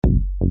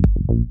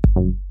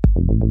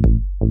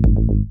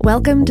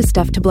Welcome to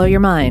Stuff to Blow Your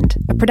Mind,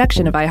 a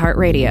production of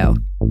iHeartRadio.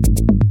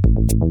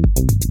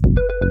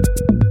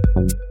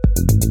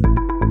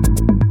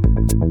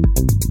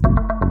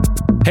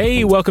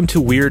 Hey, welcome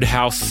to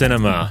Weirdhouse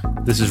Cinema.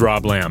 This is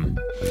Rob Lamb.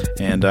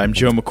 And I'm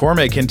Joe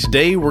McCormick, and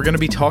today we're going to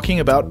be talking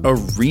about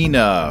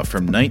Arena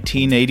from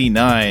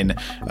 1989.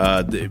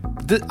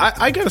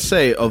 I gotta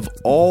say, of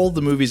all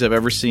the movies I've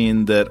ever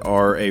seen that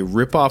are a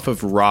ripoff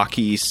of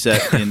Rocky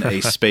set in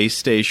a space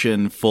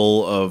station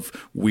full of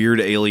weird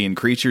alien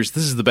creatures,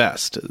 this is the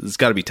best. It's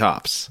got to be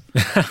tops.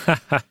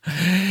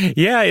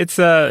 Yeah, it's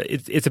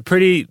a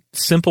pretty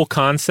simple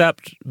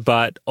concept,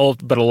 but a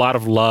lot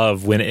of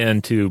love went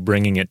into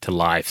bringing it to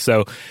life.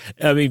 So,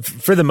 I mean,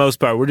 for the most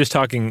part, we're just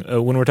talking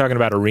when we're talking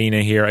about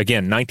Arena here.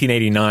 Again,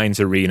 1989's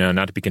Arena,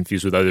 not to be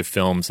confused with other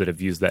films that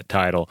have used that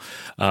title.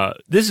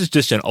 This is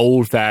just an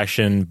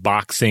old-fashioned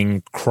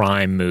boxing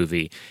crime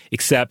movie,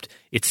 except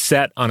it's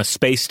set on a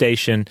space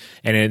station,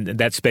 and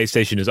that space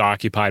station is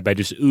occupied by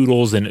just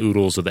oodles and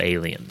oodles of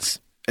aliens.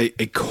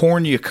 A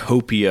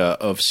cornucopia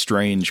of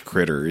strange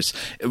critters.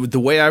 The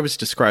way I was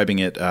describing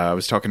it, I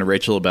was talking to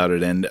Rachel about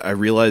it, and I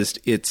realized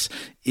it's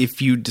if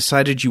you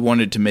decided you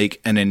wanted to make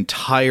an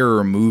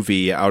entire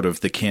movie out of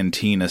the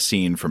cantina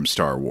scene from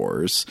Star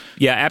Wars.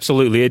 Yeah,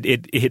 absolutely.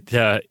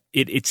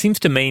 It seems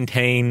to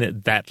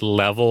maintain that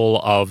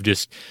level of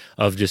just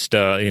this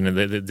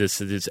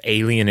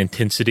alien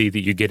intensity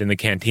that you get in the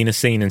cantina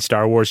scene in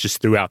Star Wars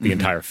just throughout the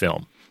entire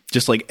film.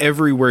 Just like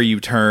everywhere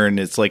you turn,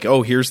 it's like,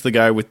 oh, here's the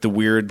guy with the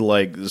weird,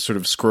 like, sort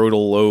of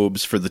scrotal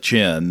lobes for the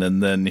chin,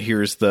 and then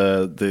here's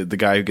the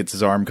guy who gets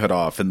his arm cut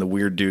off, and the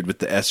weird dude with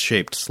the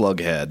S-shaped slug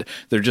head.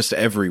 They're just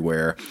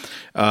everywhere.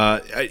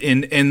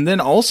 And then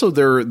also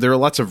there are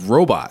lots of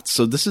robots.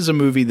 So this is a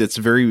movie that's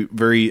very,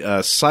 very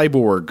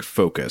cyborg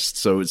focused.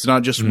 So it's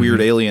not just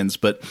weird aliens,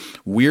 but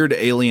weird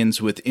aliens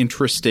with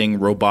interesting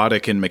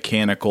robotic and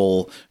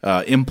mechanical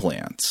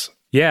implants.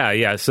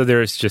 Yeah. So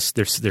there's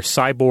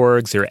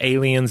cyborgs, there are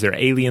aliens, there are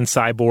alien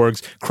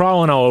cyborgs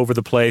crawling all over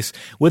the place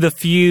with a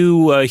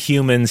few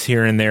humans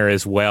here and there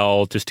as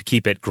well, just to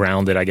keep it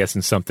grounded, I guess,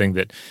 in something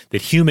that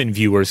human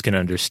viewers can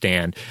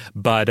understand.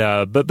 But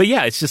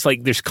yeah, it's just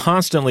like there's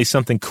constantly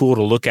something cool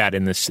to look at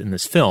in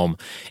this film,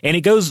 and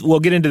it goes. We'll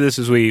get into this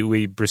as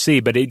we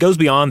proceed, but it goes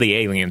beyond the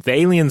aliens. The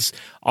aliens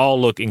all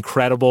look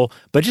incredible,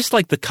 but just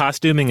like the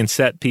costuming and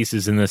set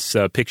pieces in this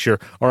picture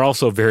are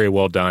also very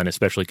well done,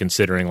 especially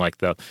considering like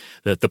the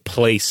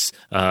place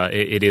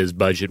it is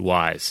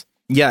budget-wise.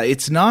 Yeah,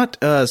 it's not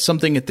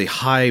something at the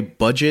high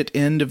budget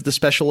end of the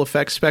special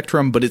effects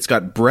spectrum, but it's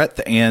got breadth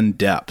and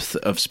depth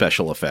of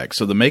special effects.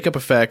 So the makeup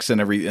effects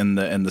and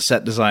the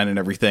set design and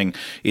everything,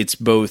 it's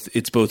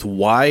both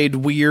wide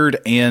weird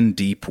and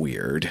deep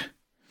weird.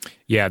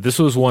 Yeah, this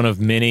was one of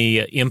many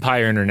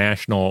Empire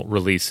International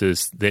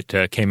releases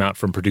that came out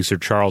from producer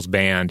Charles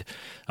Band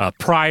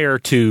prior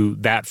to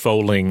that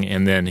folding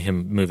and then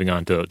him moving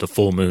on to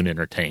Full Moon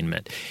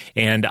Entertainment.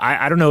 And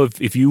I don't know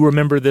if you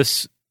remember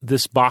this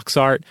box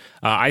art.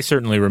 I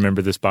certainly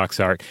remember this box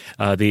art.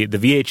 The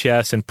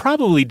VHS and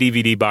probably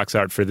DVD box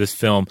art for this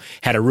film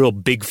had a real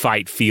big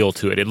fight feel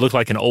to it. It looked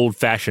like an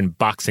old-fashioned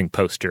boxing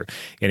poster,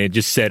 and it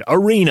just said,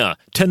 Arena,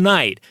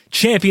 tonight,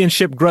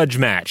 championship grudge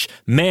match,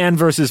 man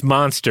versus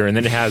monster, and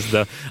then it has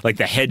the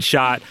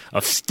headshot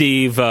of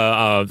Steve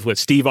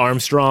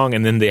Armstrong,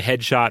 and then the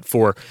headshot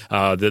for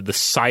the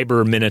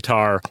Cyber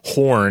Minotaur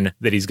horn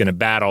that he's going to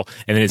battle,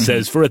 and then it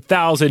says, for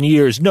 1,000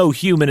 years, no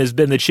human has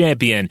been the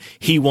champion.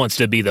 He wants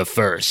to be the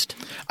first.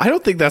 I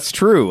don't think that's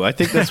true. I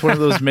think that's one of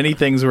those many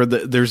things where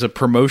there's a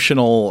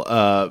promotional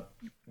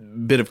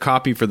bit of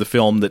copy for the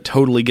film that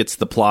totally gets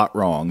the plot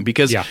wrong,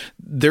 because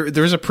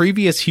there's a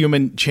previous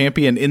human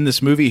champion in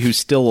this movie who's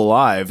still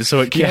alive, so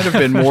it can't have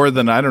been more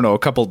than, I don't know, a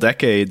couple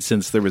decades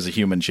since there was a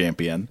human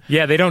champion.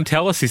 Yeah, they don't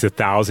tell us he's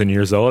 1,000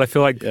 years old. I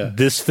feel like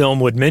this film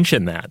would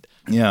mention that.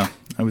 Yeah,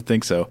 I would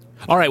think so.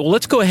 All right, well,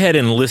 let's go ahead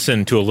and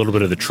listen to a little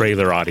bit of the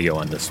trailer audio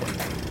on this one.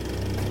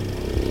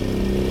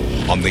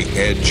 On the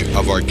edge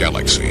of our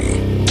galaxy,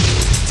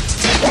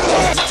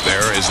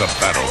 there is a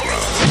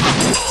battleground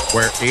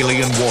where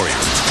alien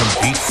warriors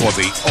compete for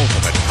the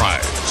ultimate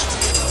prize.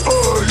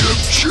 I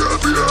am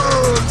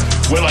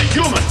champion! Will a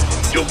human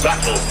do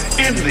battle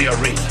in the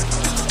arena?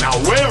 Now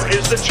where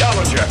is the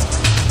challenger?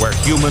 Where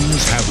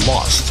humans have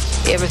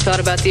lost. You ever thought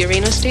about the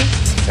arena, Steve?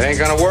 It ain't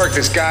gonna work.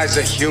 This guy's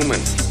a human.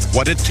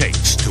 What it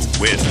takes to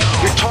win.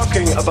 You're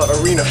talking about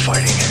arena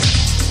fighting.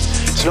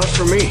 It's not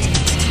for me.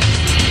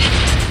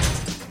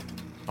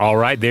 All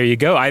right, there you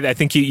go. I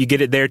think you get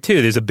it there,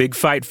 too. There's a big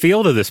fight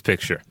feel to this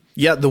picture.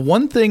 Yeah, the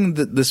one thing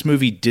that this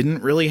movie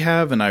didn't really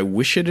have, and I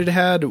wish it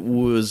had,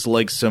 was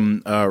like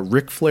some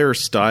Ric Flair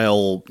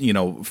style,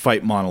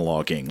 fight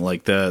monologuing,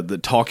 like the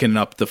talking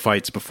up the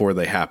fights before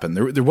they happen.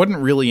 There wasn't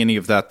really any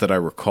of that I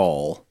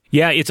recall.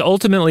 Yeah, it's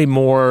ultimately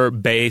more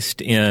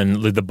based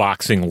in the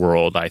boxing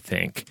world, I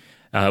think.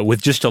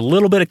 With just a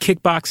little bit of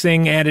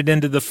kickboxing added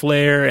into the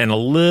flair and a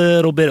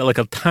little bit, like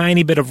a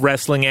tiny bit of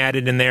wrestling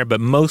added in there,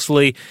 but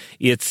mostly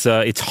its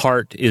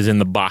heart is in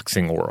the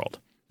boxing world.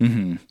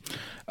 Mm-hmm.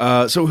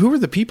 So who are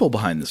the people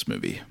behind this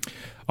movie?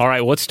 All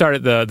right, let's start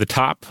at the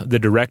top. The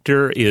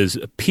director is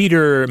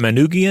Peter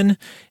Manoogian,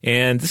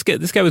 and this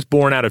guy was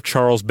born out of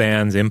Charles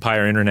Band's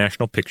Empire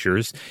International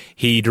Pictures.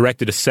 He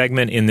directed a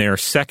segment in their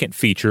second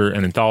feature,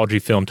 an anthology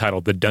film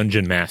titled The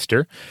Dungeon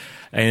Master,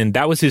 and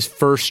that was his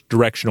first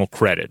directional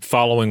credit,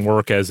 following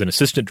work as an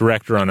assistant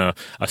director on a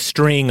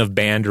string of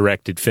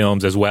band-directed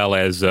films, as well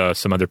as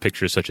some other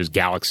pictures such as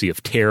Galaxy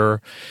of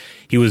Terror.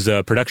 He was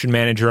a production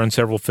manager on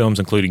several films,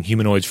 including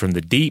Humanoids from the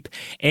Deep,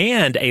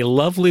 and a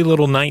lovely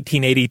little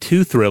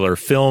 1982 thriller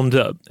filmed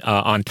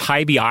on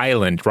Tybee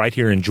Island right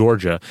here in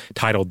Georgia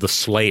titled The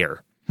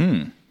Slayer.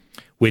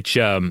 Which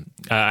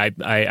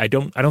I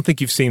don't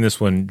think you've seen this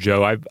one,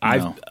 Joe.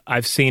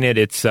 I've seen it.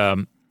 It's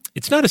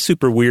not a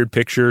super weird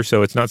picture,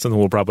 so it's not something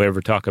we'll probably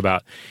ever talk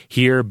about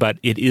here, but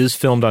it is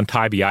filmed on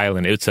Tybee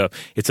Island. It's a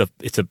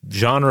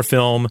genre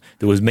film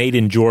that was made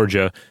in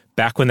Georgia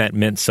back when that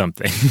meant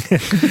something.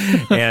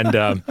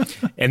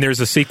 and there's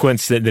a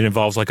sequence that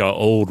involves like an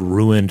old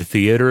ruined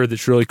theater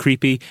that's really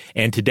creepy.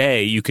 And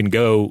today you can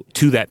go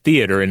to that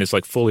theater and it's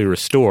like fully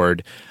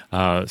restored.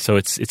 So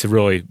it's a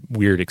really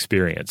weird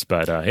experience.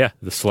 But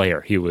The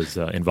Slayer, he was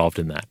involved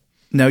in that.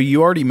 Now,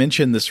 you already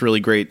mentioned this really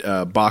great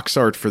box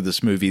art for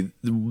this movie.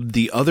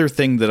 The other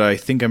thing that I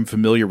think I'm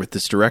familiar with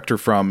this director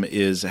from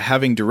is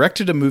having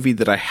directed a movie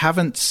that I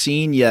haven't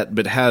seen yet,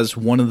 but has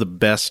one of the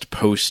best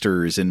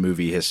posters in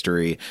movie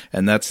history,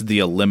 and that's The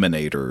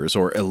Eliminators,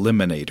 or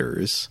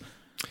Eliminators.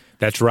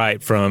 That's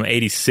right, from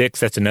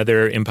 86. That's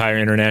another Empire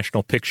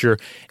International picture,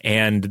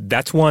 and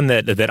that's one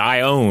that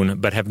I own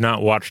but have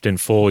not watched in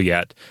full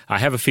yet. I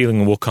have a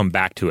feeling we'll come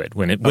back to it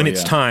when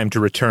it's time to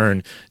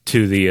return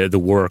to the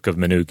work of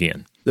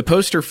Manoogian. The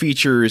poster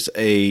features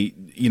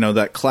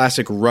that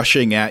classic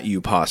rushing at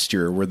you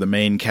posture where the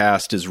main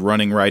cast is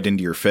running right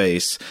into your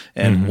face,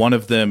 and one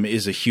of them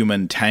is a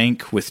human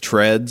tank with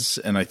treads,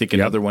 and I think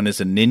another one is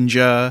a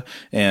ninja,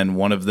 and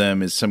one of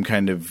them is some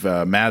kind of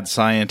mad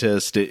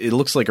scientist. It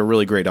looks like a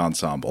really great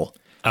ensemble.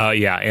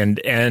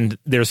 And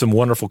there's some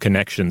wonderful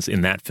connections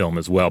in that film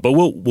as well. But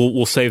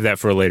we'll save that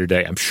for a later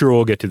day. I'm sure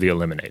we'll get to The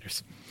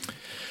Eliminators.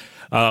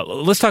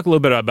 Let's talk a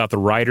little bit about the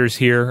writers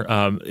here.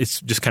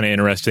 It's just kind of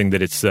interesting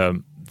that it's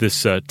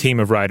this team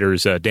of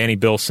writers, Danny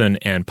Bilson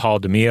and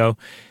Paul DeMeo.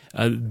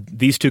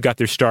 These two got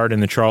their start in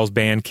the Charles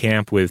Band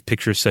camp with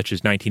pictures such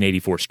as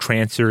 1984's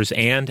Trancers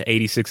and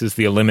 86's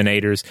The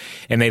Eliminators,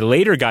 and they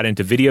later got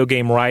into video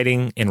game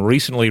writing and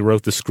recently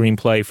wrote the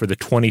screenplay for the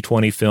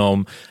 2020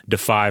 film Da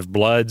 5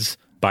 Bloods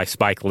by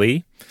Spike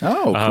Lee.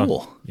 Oh,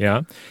 cool.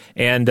 Yeah.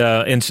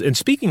 And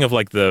speaking of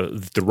like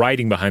the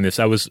writing behind this,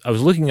 I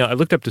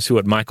looked up to see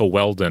what Michael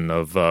Weldon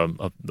of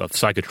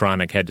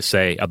Psychotronic had to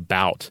say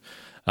about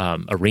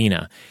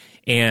Arena.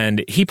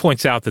 And he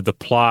points out that the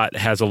plot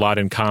has a lot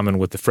in common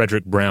with the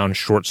Frederick Brown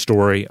short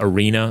story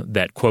Arena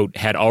that, quote,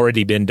 had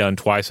already been done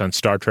twice on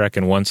Star Trek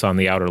and once on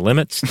The Outer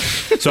Limits.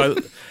 So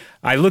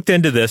I looked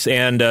into this,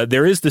 and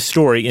there is the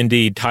story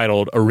indeed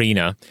titled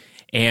Arena.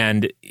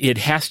 And it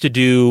has to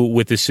do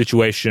with this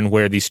situation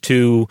where these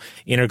two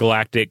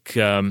intergalactic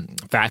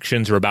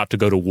factions are about to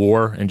go to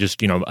war and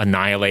just,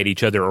 annihilate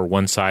each other, or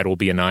one side will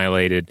be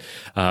annihilated.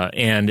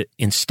 And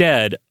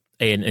instead,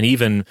 an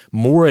even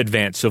more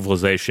advanced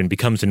civilization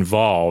becomes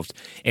involved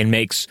and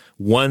makes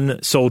one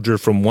soldier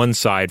from one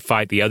side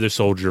fight the other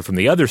soldier from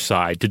the other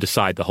side to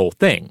decide the whole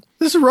thing.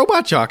 This is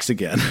Robot Jocks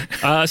again.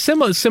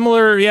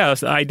 Similar,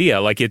 idea.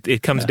 Like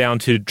it comes down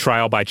to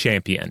trial by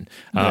champion.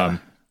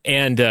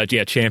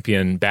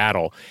 Champion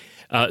battle.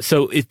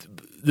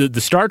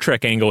 The Star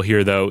Trek angle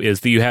here, though,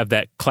 is that you have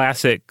that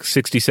classic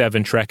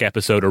 67 Trek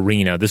episode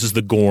Arena. This is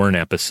the Gorn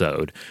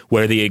episode,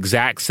 where the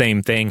exact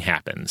same thing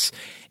happens.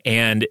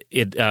 And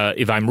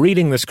if I'm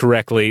reading this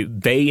correctly,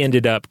 they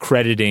ended up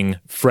crediting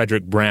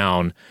Frederick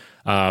Brown,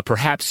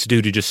 perhaps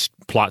due to just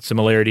plot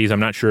similarities. I'm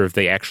not sure if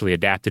they actually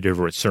adapted it,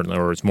 or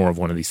it's more of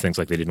one of these things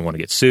like they didn't want to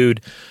get sued.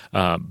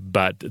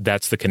 But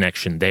that's the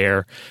connection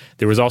there.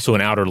 There was also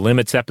an Outer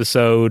Limits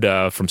episode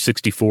from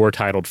 64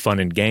 titled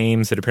Fun and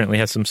Games that apparently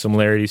has some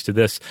similarities to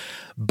this.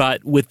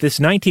 But with this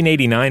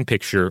 1989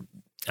 picture,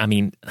 I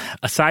mean,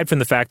 aside from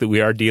the fact that we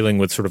are dealing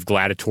with sort of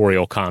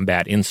gladiatorial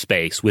combat in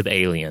space with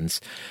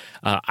aliens,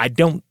 I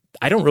don't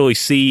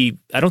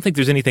think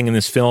there's anything in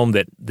this film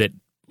that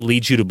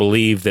leads you to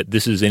believe that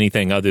this is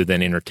anything other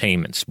than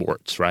entertainment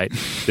sports, right?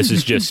 This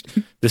is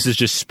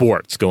just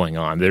sports going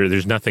on.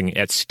 There's nothing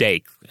at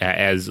stake.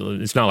 As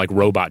it's not like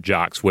Robot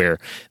Jocks where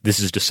this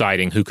is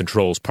deciding who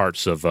controls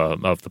parts of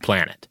the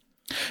planet.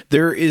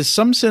 There is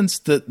some sense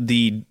that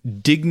the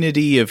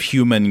dignity of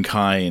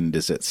humankind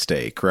is at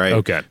stake, right?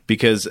 Okay.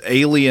 Because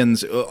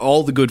aliens,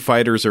 all the good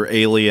fighters are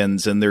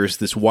aliens, and there's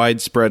this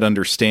widespread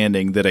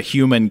understanding that a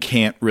human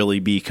can't really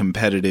be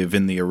competitive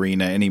in the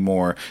arena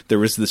anymore. There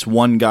was this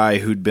one guy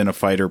who'd been a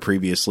fighter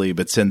previously,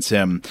 but since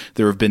him,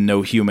 there have been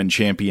no human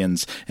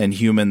champions, and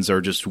humans are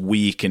just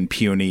weak and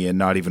puny and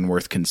not even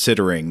worth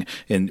considering.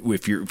 And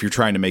if you're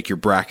trying to make your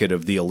bracket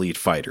of the elite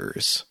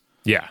fighters.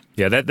 Yeah.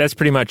 That's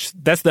pretty much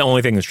that's the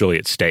only thing that's really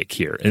at stake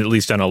here, at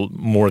least on a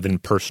more than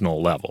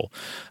personal level,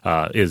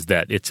 is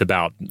that it's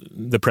about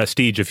the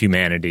prestige of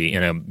humanity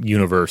in a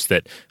universe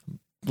that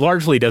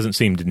largely doesn't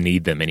seem to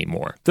need them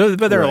anymore. But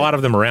there are a lot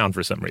of them around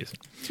for some reason.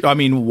 I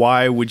mean,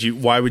 why would you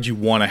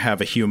want to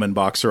have a human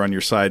boxer on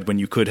your side when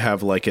you could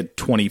have like a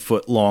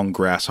 20-foot long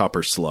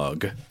grasshopper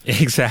slug?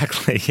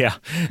 Exactly. Yeah.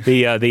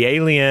 The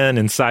alien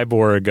and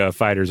cyborg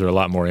fighters are a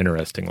lot more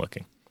interesting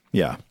looking.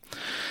 Yeah.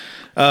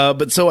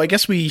 But so I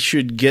guess we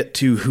should get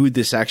to who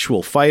this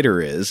actual fighter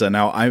is.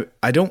 Now,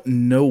 I don't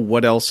know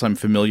what else I'm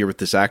familiar with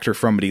this actor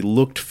from, but he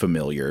looked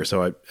familiar.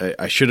 So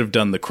I should have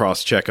done the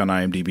cross-check on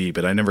IMDb,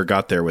 but I never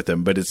got there with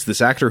him. But it's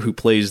this actor who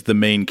plays the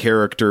main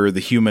character, the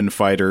human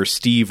fighter,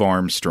 Steve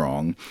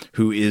Armstrong,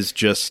 who is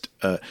just...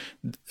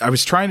 I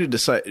was trying to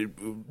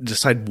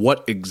decide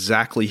what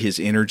exactly his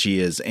energy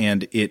is,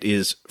 and it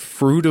is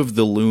Fruit of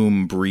the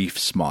Loom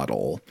briefs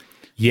model.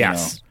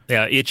 Yes.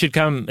 Yeah, it should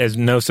come as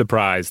no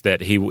surprise that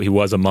he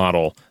was a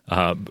model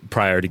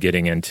prior to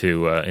getting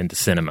into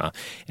cinema.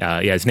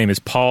 His name is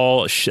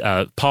Paul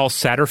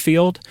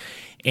Satterfield,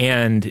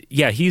 and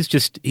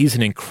he's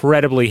an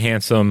incredibly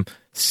handsome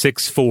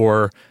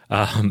 6'4"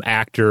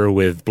 actor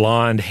with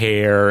blonde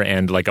hair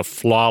and like a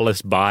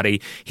flawless body.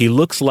 He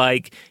looks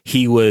like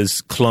he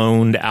was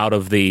cloned out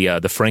of the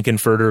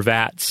Frankenfurter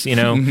vats, you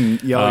know.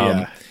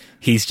 Yeah.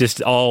 He's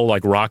just all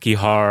like Rocky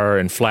Horror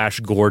and Flash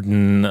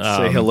Gordon.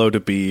 Say hello to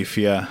Beef,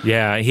 yeah.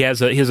 Yeah, he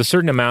has a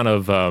certain amount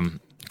of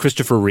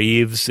Christopher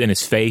Reeves in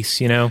his face,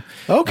 you know.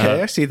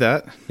 Okay, I see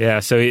that.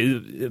 Yeah, so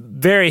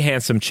very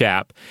handsome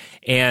chap,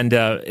 and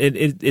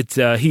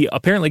he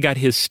apparently got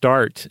his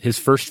start. His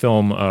first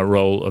film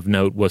role of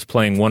note was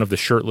playing one of the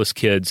shirtless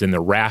kids in the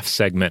Raft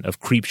segment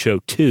of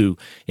Creepshow 2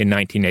 in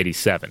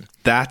 1987.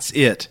 That's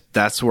it.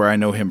 That's where I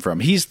know him from.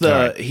 He's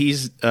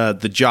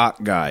the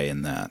jock guy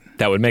in that.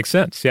 That would make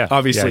sense, yeah.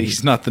 Obviously,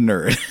 he's not the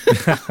nerd.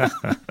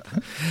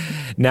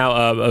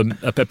 Now,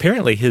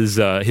 apparently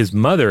his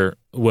mother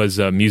was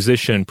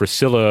musician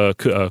Priscilla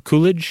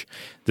Coolidge,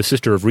 the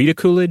sister of Rita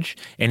Coolidge,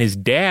 and his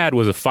dad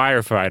was a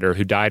firefighter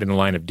who died in the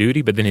line of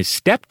duty, but then his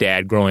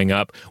stepdad growing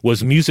up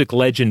was music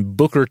legend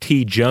Booker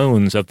T.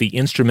 Jones of the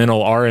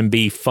instrumental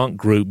R&B funk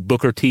group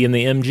Booker T. and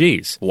the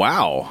MGs.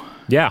 Wow.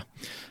 Yeah.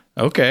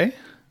 Okay.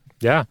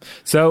 Yeah.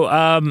 So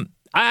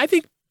I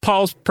think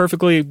Paul's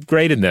perfectly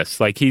great in this.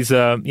 Like he's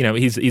a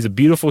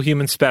beautiful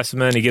human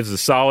specimen. He gives a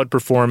solid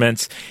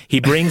performance. He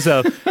brings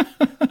a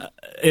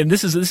and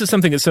this is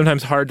something that's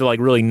sometimes hard to like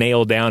really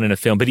nail down in a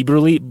film, but he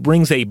really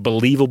brings a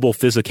believable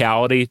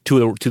physicality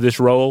to this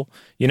role.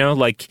 You know,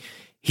 like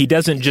he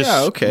doesn't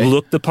just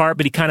look the part,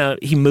 but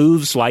he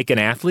moves like an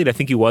athlete. I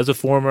think he was a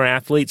former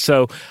athlete.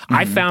 So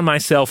I found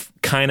myself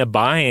kind of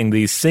buying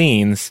these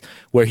scenes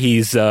where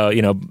he's,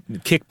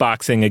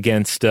 kickboxing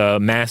against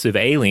massive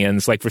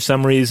aliens. Like for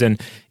some reason,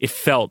 it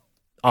felt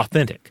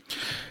authentic.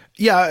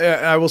 Yeah,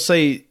 I will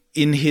say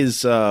in his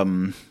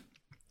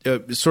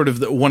sort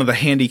of one of the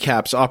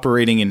handicaps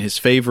operating in his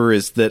favor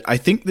is that I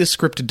think this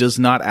script does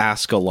not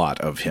ask a lot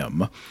of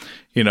him.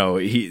 You know,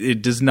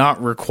 it does not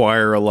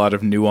require a lot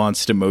of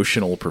nuanced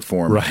emotional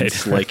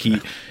performance. Right. Like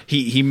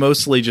he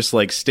mostly just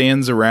like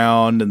stands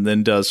around and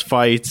then does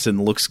fights and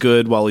looks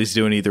good while he's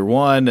doing either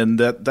one, and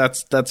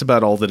that's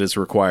about all that is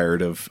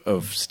required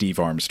of Steve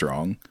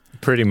Armstrong.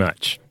 Pretty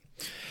much.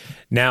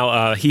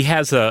 Now he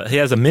has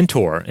a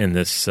mentor in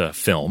this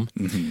film,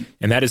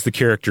 and that is the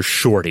character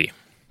Shorty.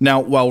 Now,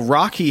 while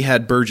Rocky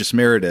had Burgess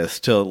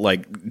Meredith to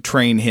like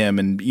train him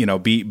and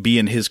be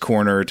in his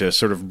corner to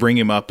sort of bring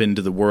him up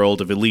into the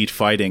world of elite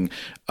fighting,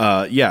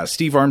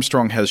 Steve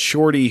Armstrong has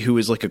Shorty, who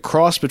is like a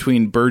cross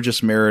between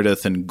Burgess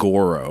Meredith and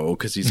Goro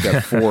because he's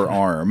got 4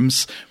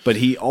 arms, but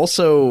he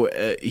also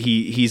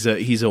he's a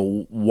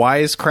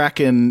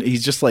wisecracking.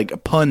 He's just like a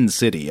pun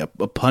city, a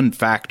pun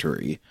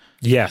factory.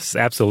 Yes,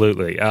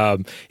 absolutely.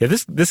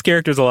 This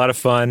character is a lot of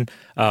fun,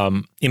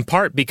 in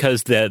part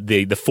because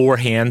the 4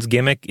 hands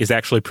gimmick is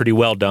actually pretty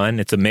well done.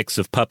 It's a mix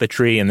of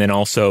puppetry and then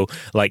also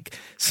like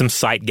some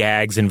sight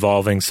gags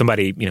involving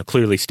somebody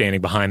clearly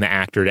standing behind the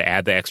actor to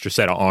add the extra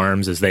set of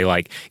arms as they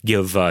like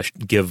give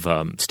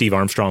Steve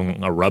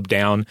Armstrong a rub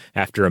down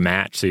after a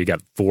match. So you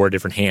got 4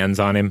 different hands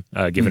on him,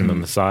 giving him a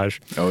massage.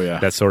 Oh yeah,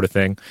 that sort of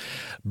thing.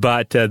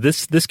 But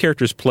this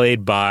character is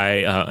played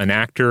by an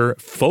actor,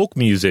 folk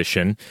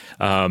musician,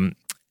 and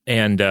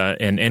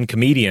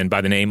comedian by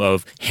the name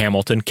of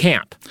Hamilton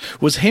Camp.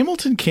 Was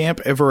Hamilton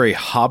Camp ever a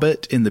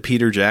hobbit in the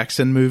Peter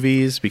Jackson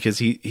movies? Because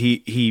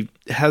he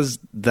has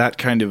that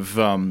kind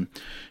of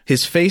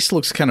his face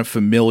looks kind of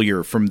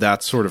familiar from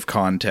that sort of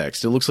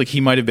context. It looks like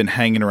he might have been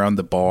hanging around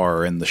the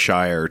bar in the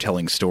Shire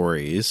telling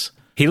stories.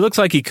 He looks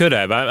like he could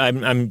have.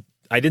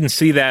 I didn't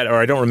see that, or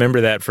I don't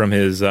remember that from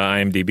his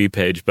IMDb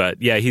page. But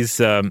yeah, he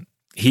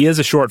is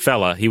a short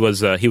fella. He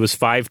was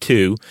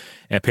 5'2",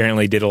 and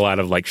apparently did a lot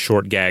of like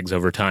short gags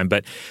over time.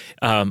 But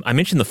I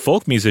mentioned the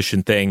folk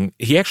musician thing.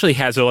 He actually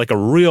has a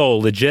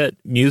real legit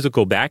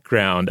musical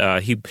background.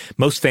 He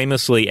most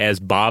famously as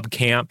Bob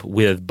Camp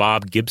with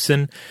Bob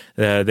Gibson.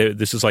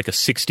 This is like a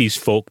 '60s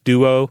folk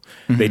duo.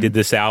 They did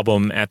this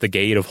album At the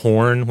Gate of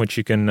Horn, which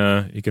you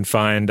can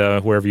find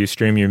wherever you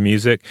stream your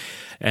music.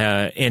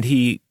 And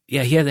he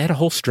had a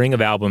whole string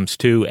of albums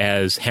too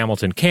as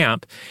Hamilton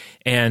Camp.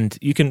 And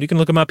you can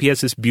look him up. He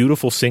has this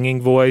beautiful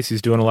singing voice.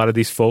 He's doing a lot of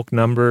these folk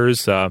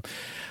numbers.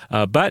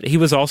 But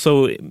he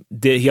also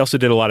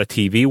did a lot of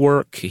TV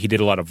work. He did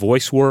a lot of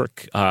voice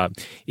work.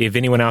 If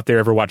anyone out there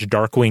ever watched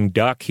Darkwing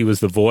Duck, he was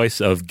the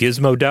voice of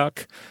Gizmo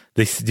Duck.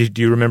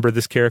 Do you remember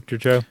this character,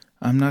 Joe?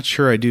 I'm not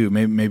sure I do.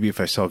 Maybe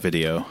if I saw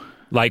video.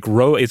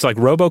 It's like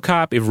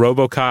RoboCop if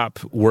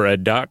RoboCop were a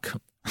duck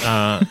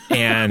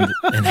and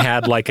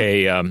had like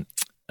a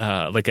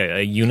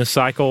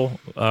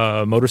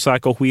unicycle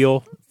motorcycle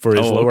wheel for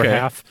his lower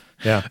half.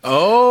 Yeah.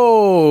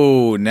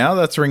 Oh, now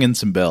that's ringing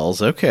some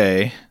bells.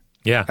 Okay.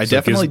 Yeah. I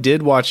definitely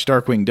did watch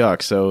Darkwing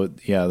Duck, so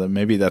yeah,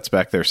 maybe that's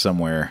back there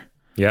somewhere.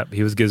 Yep,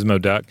 he was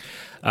Gizmo Duck.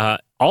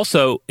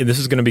 Also, and this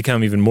is going to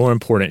become even more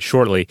important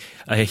shortly,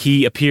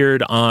 he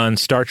appeared on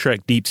Star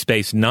Trek Deep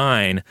Space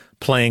Nine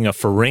playing a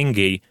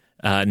Ferengi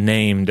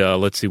named,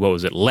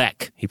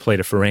 Lek. He played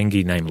a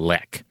Ferengi named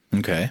Lek.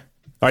 Okay.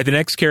 All right, the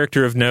next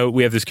character of note,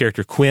 we have this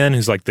character Quinn,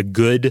 who's like the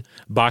good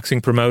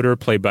boxing promoter,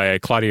 played by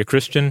Claudia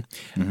Christian.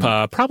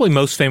 Probably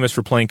most famous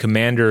for playing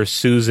Commander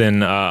Susan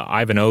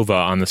Ivanova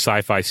on the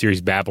sci-fi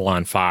series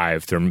Babylon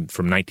 5 from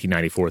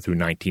 1994 through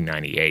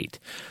 1998.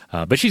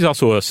 But she's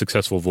also a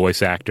successful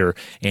voice actor,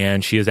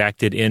 and she has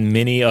acted in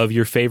many of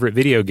your favorite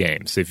video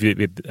games. If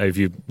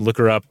you look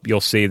her up, you'll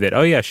see that,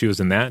 oh yeah, she was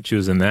in that.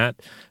 She's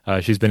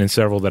been in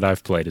several that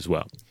I've played as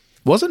well.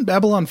 Wasn't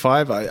Babylon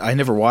 5, I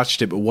never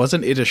watched it, but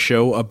wasn't it a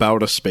show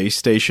about a space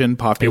station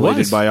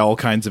populated by all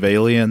kinds of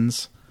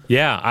aliens?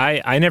 Yeah,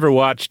 I never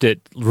watched it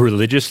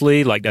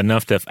religiously, like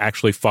enough to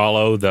actually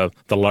follow the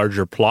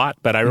larger plot,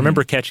 but I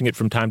remember catching it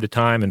from time to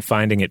time and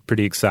finding it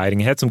pretty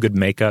exciting. It had some good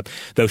makeup,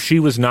 though she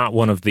was not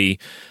one of the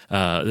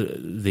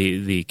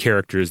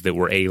characters that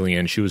were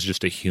alien. She was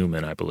just a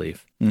human, I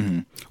believe.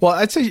 Mm-hmm. Well,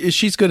 I'd say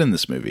she's good in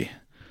this movie.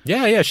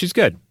 Yeah, she's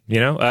good.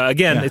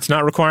 It's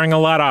not requiring a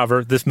lot of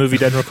her. This movie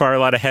doesn't require a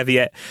lot of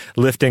heavy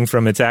lifting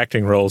from its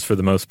acting roles for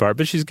the most part,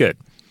 but she's good.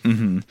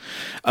 Mm-hmm.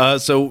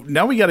 So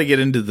now we got to get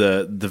into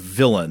the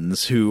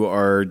villains who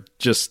are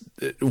just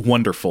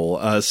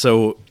wonderful.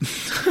 So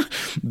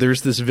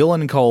there's this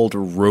villain called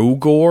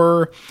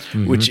Rogor,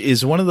 which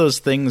is one of those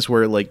things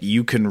where like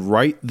you can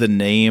write the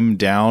name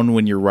down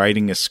when you're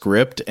writing a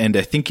script, and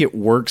I think it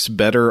works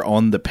better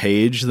on the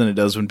page than it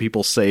does when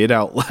people say it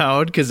out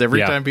loud, because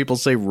every time people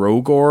say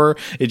Rogor,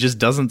 it just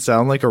doesn't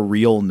sound like a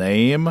real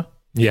name.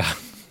 Yeah.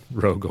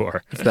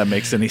 Rogor. If that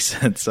makes any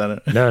sense. I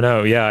don't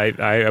No, yeah,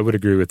 I would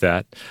agree with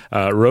that.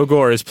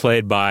 Rogor is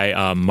played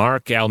by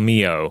Mark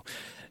Almeo.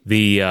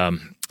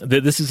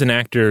 This is an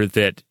actor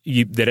that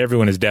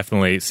everyone has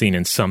definitely seen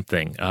in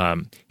something.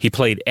 He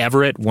played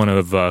Everett, one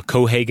of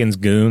Cohagen's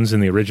goons in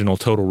the original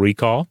Total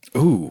Recall.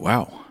 Ooh,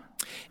 wow.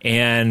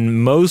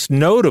 And most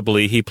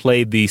notably, he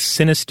played the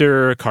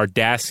sinister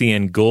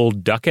Cardassian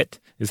Gold Ducat.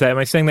 Am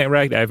I saying that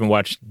right? I haven't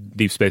watched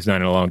Deep Space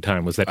Nine in a long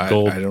time. Was that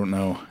Gold? I don't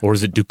know. Or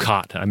is it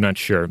Ducat? I'm not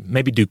sure.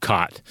 Maybe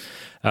Ducat.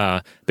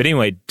 But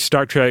anyway,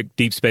 Star Trek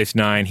Deep Space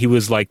Nine, he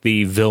was like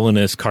the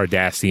villainous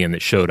Cardassian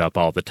that showed up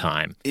all the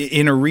time.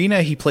 In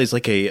Arena, he plays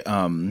like a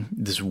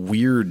this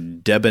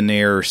weird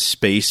debonair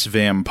space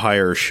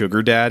vampire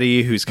sugar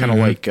daddy who's kind of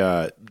like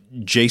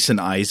Jason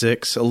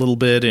Isaacs a little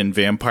bit in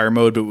vampire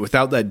mode, but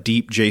without that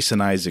deep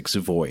Jason Isaacs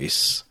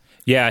voice.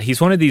 Yeah, he's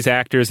one of these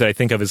actors that I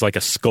think of as like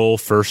a skull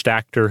first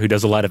actor who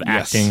does a lot of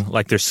acting,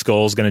 like their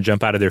skull's going to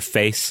jump out of their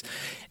face.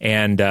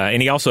 And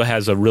he also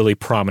has a really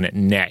prominent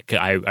neck.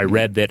 I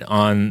read that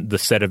on the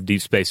set of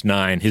Deep Space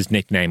Nine, his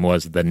nickname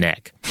was The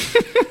Neck.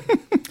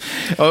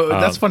 Oh,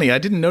 that's funny. I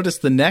didn't notice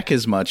the neck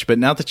as much, but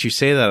now that you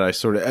say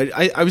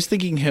that, I was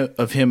thinking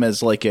of him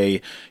as like a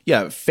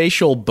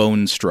facial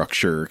bone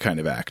structure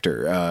kind of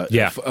actor.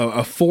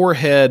 A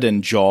forehead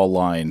and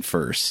jawline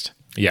first.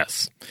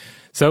 Yes.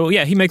 So,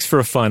 yeah, he makes for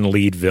a fun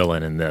lead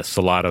villain in this,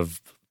 a lot of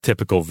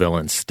typical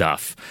villain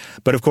stuff.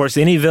 But, of course,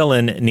 any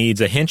villain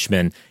needs a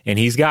henchman, and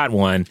he's got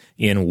one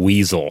in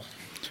Weasel.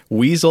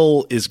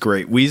 Weasel is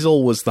great.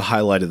 Weasel was the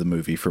highlight of the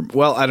movie.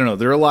 I don't know.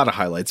 There are a lot of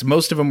highlights.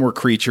 Most of them were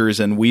creatures,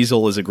 and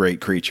Weasel is a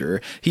great creature.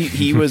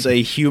 He was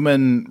a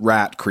human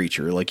rat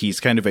creature. Like,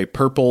 he's kind of a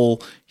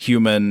purple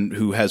human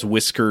who has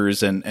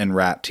whiskers and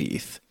rat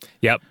teeth.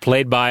 Yep,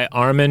 played by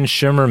Armin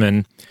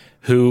Shimmerman,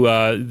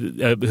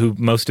 who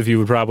most of you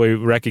would probably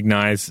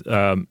recognize,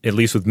 at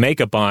least with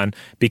makeup on,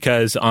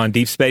 because on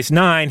Deep Space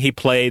Nine, he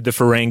played the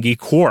Ferengi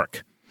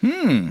Quark.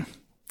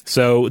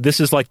 So this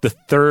is like the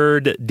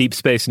third Deep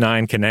Space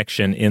Nine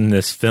connection in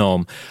this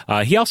film.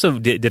 He also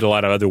did a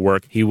lot of other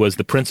work. He was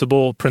the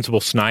Principal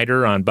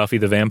Snyder on Buffy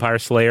the Vampire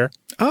Slayer.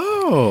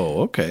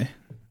 Oh, okay.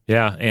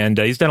 Yeah, and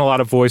he's done a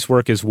lot of voice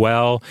work as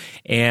well.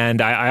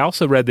 And I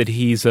also read that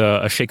he's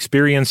a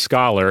Shakespearean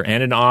scholar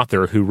and an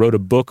author who wrote a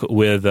book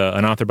with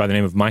an author by the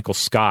name of Michael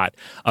Scott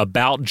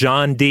about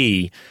John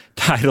Dee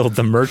titled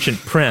The Merchant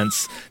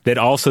Prince that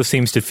also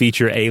seems to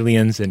feature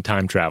aliens and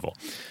time travel.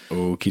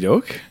 Okie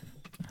doke.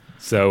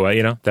 So,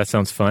 that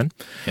sounds fun.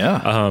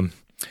 Yeah.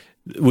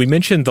 We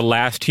mentioned the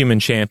last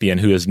human champion,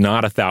 who is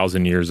not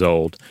 1,000 years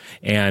old,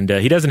 and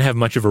he doesn't have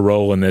much of a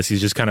role in this.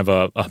 He's just kind of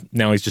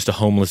now he's just a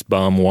homeless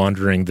bum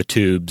wandering the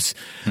tubes.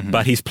 Mm-hmm.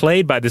 But he's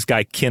played by this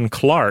guy, Ken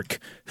Clark,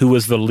 who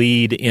was the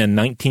lead in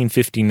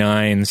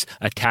 1959's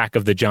Attack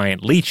of the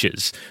Giant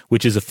Leeches,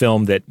 which is a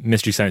film that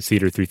Mystery Science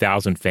Theater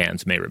 3000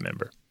 fans may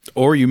remember.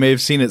 Or you may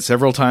have seen it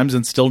several times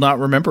and still not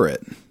remember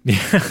it.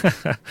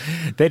 Yeah.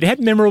 They had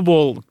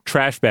memorable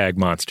trash bag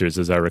monsters,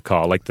 as I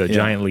recall. Like the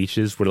giant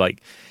leeches were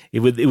like, it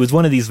was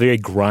one of these very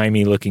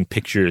grimy looking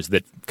pictures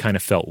that kind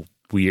of felt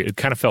weird. It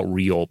kind of felt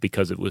real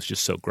because it was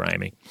just so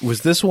grimy.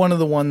 Was this one of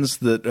the ones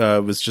that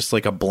was just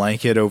like a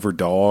blanket over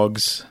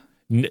dogs?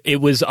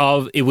 It was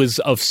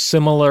of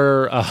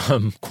similar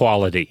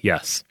quality,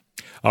 yes.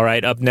 All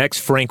right, up next,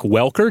 Frank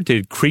Welker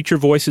did creature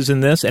voices in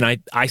this, and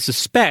I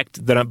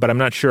suspect that, but I'm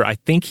not sure. I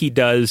think he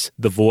does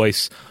the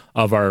voice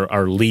of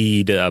our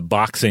lead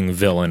boxing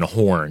villain,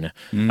 Horn,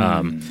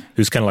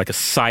 who's kind of like a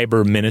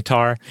cyber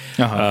minotaur.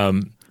 Uh-huh.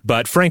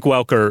 But Frank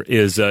Welker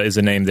is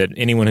a name that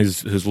anyone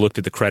who's looked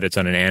at the credits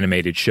on an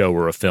animated show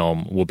or a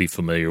film will be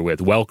familiar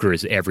with. Welker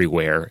is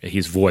everywhere.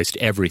 He's voiced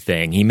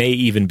everything. He may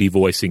even be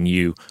voicing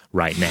you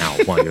right now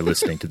while you're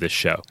listening to this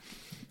show.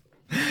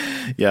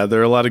 Yeah, there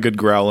are a lot of good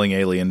growling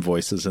alien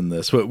voices in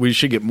this, but we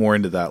should get more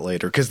into that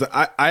later. Because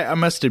I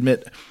must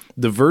admit,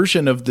 the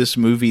version of this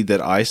movie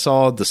that I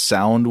saw, the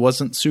sound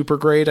wasn't super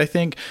great, I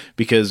think,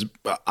 because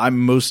I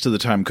most of the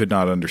time could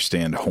not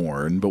understand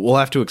Horn. But we'll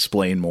have to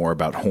explain more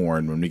about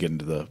Horn when we get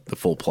into the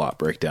full plot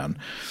breakdown.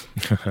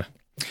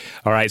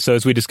 All right, so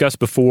as we discussed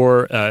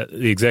before,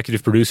 the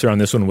executive producer on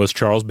this one was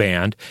Charles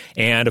Band,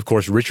 and of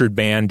course Richard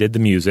Band did the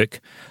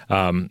music,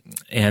 and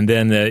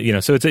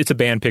then so it's a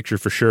Band picture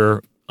for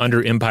sure.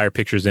 Under Empire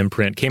Pictures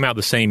imprint, came out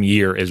the same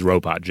year as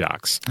Robot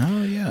Jocks.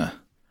 Oh yeah.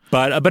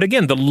 But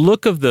again, the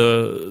look of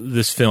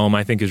this film,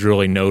 I think, is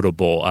really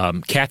notable.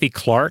 Kathy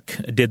Clark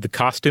did the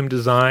costume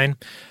design.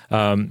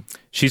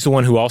 She's the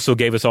one who also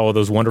gave us all of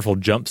those wonderful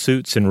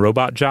jumpsuits in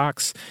Robot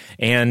Jocks,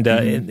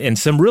 and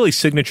some really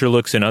signature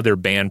looks in other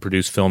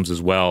Band-produced films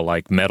as well,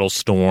 like Metal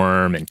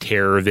Storm and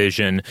Terror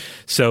Vision.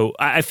 So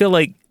I feel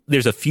like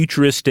there's a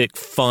futuristic,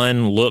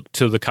 fun look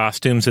to the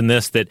costumes in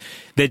this that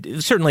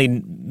certainly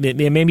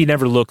maybe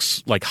never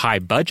looks like high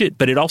budget,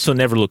 but it also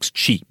never looks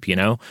cheap, you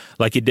know?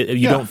 Like you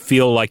don't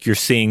feel like you're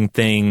seeing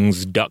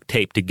things duct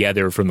taped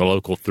together from the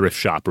local thrift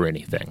shop or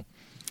anything.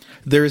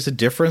 There is a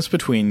difference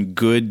between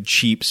good,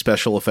 cheap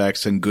special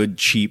effects and good,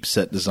 cheap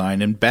set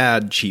design, and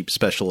bad, cheap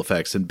special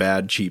effects and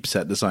bad, cheap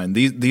set design.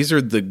 These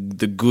are the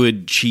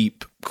good,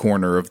 cheap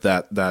corner of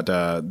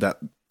that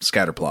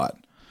scatter plot.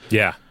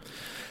 Yeah.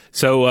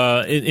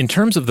 So in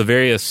terms of the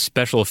various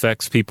special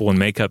effects people and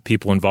makeup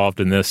people involved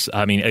in this,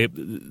 I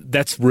mean,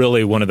 that's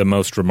really one of the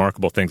most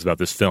remarkable things about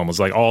this film is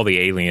like all the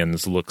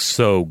aliens look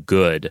so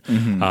good.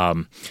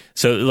 Mm-hmm.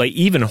 So like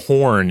even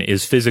Horn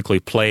is physically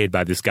played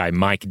by this guy,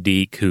 Mike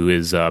Deek, who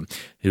is a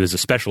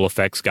special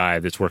effects guy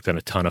that's worked on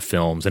a ton of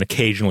films and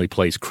occasionally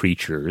plays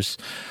creatures.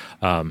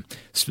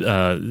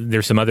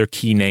 There's some other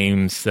key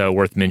names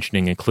worth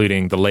mentioning,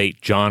 including the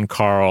late John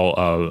Carl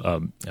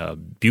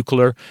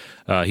Buechler.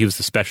 He was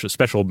the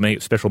special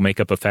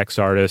makeup effects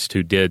artist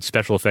who did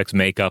special effects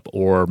makeup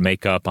or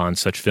makeup on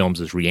such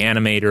films as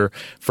Reanimator,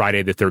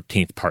 Friday the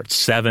 13th Part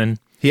 7.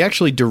 He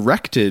actually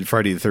directed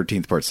Friday the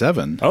 13th Part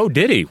 7. Oh,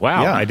 did he?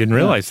 Wow, yeah, I didn't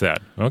realize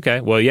that.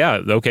 Okay, well, yeah,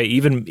 okay,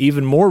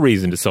 even more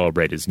reason to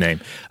celebrate his name.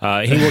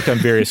 He worked on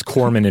various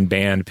Corman and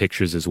Band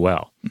pictures as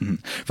well. Mm-hmm.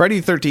 Friday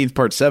the 13th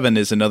Part 7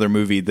 is another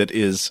movie that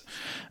is...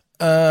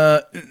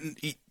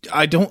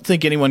 I don't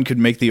think anyone could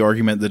make the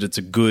argument that it's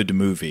a good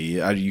movie.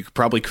 You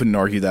probably couldn't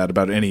argue that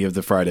about any of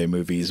the Friday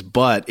movies,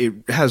 but it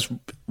has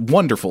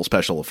wonderful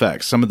special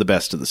effects, some of the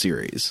best of the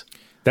series.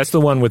 That's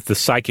the one with the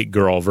psychic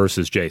girl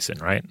versus Jason,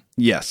 right?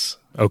 Yes.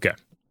 Okay.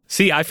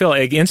 See, I feel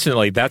like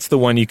instantly that's the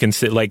one you can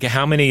see. Like,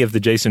 how many of the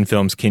Jason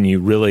films can you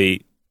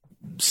really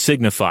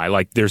signify?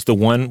 Like, there's the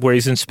one where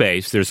he's in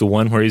space, there's the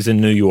one where he's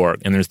in New York,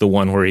 and there's the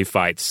one where he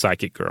fights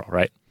Psychic Girl,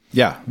 right?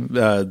 Yeah.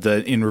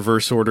 In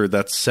reverse order,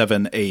 that's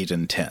 7, 8,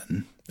 and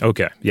 10.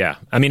 Okay, yeah.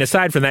 I mean,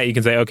 aside from that, you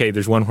can say, okay,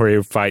 there's one where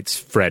he fights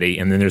Freddy,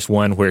 and then there's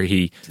one where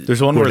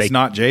there's one where it's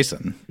not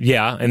Jason.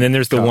 Yeah, and then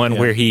there's the one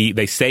where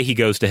they say he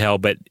goes to hell,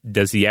 but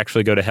does he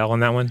actually go to hell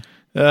on that one?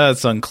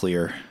 It's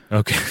unclear.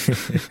 Okay.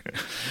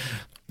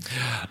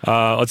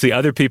 Let's see.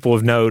 Other people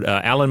of note,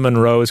 Alan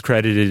Monroe is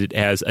credited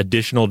as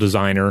additional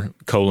designer,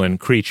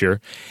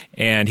 creature,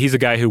 and he's a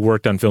guy who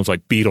worked on films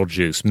like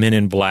Beetlejuice, Men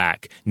in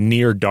Black,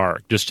 Near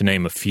Dark, just to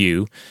name a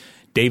few.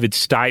 David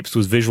Stipes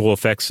was visual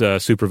effects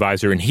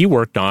supervisor, and he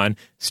worked on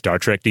Star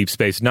Trek Deep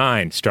Space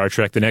Nine, Star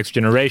Trek The Next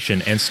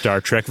Generation, and Star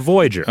Trek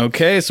Voyager.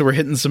 Okay, so we're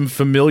hitting some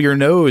familiar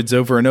nodes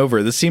over and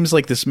over. This seems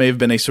like this may have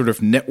been a sort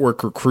of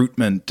network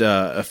recruitment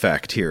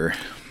effect here.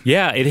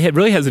 Yeah, it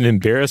really has an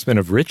embarrassment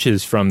of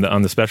riches on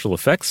the special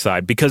effects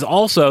side, because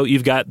also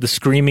you've got the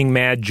Screaming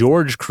Mad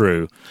George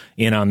crew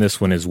in on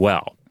this one as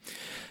well.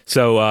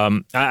 So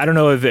I don't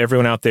know if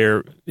everyone out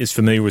there is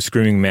familiar with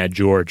Screaming Mad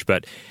George,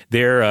 but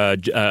they're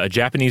a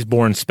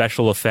Japanese-born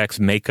special effects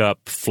makeup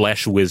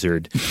flesh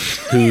wizard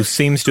who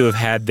seems to have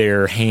had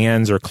their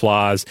hands or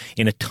claws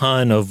in a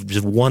ton of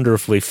just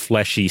wonderfully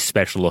fleshy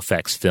special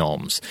effects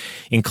films,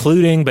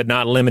 including but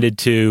not limited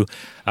to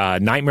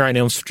Nightmare on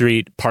Elm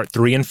Street Part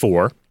 3 and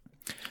 4,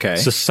 Okay.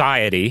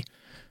 Society,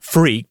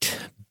 Freaked,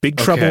 Big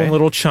Trouble in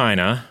Little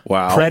China,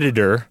 Wow.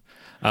 Predator,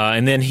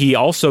 and then he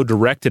also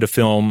directed a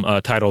film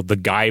titled The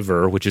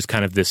Guyver, which is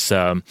kind of this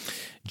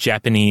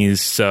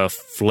Japanese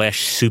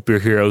flesh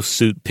superhero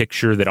suit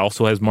picture that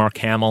also has Mark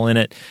Hamill in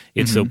it.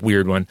 It's a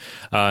weird one.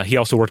 He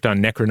also worked on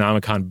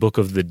Necronomicon Book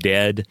of the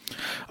Dead.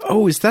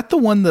 Oh, is that the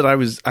one that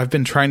I've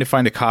been trying to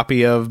find a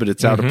copy of, but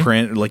it's out of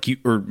print,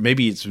 or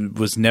maybe it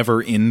was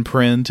never in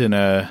print in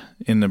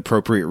an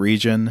appropriate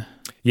region?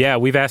 Yeah,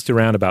 we've asked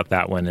around about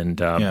that one, and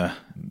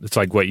it's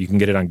like, what, you can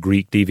get it on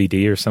Greek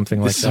DVD or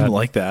something like that? Something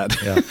like that.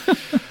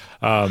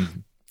 Yeah.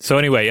 So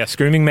anyway,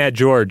 Screaming Mad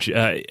George,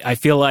 I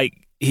feel like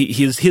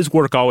his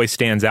work always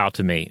stands out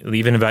to me.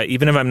 Even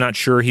if I'm not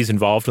sure he's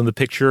involved in the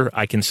picture,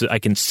 I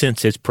can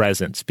sense his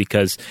presence,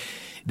 because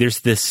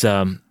there's this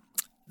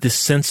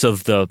sense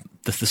of the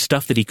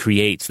stuff that he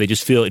creates.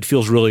 It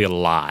feels really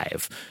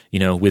alive,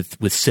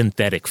 with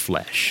synthetic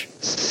flesh.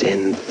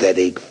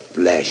 Synthetic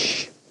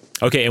flesh.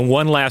 Okay, and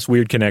one last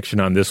weird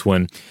connection on this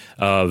one.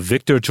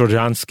 Viktor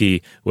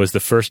Trojansky was the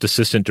first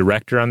assistant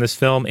director on this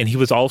film, and he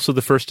was also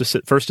the first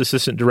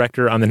assistant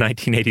director on the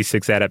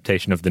 1986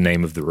 adaptation of The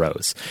Name of the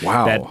Rose.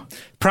 Wow. That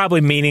probably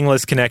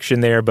meaningless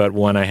connection there, but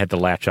one I had to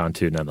latch on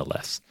to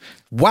nonetheless.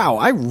 Wow,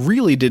 I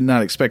really did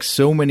not expect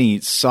so many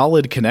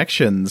solid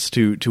connections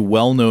to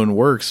well-known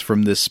works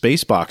from this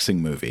space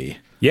boxing movie.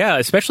 Yeah,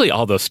 especially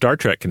all those Star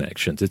Trek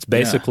connections. It's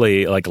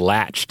basically like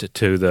latched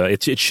to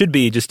it should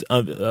be just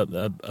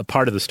a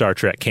part of the Star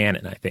Trek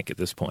canon, I think, at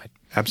this point.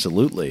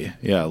 Absolutely.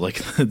 Yeah, like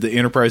the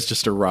Enterprise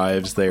just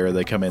arrives there.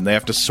 They come in. They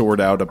have to sort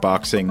out a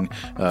boxing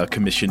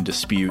commission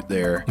dispute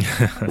there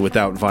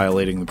without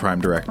violating the Prime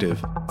Directive.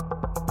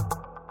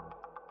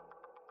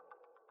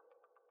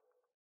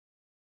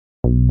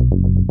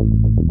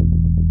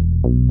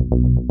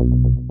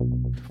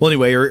 Well,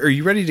 anyway, are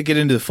you ready to get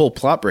into the full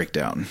plot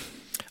breakdown?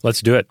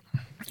 Let's do it.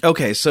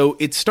 Okay, so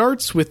it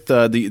starts with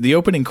the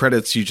opening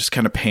credits, you just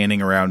kind of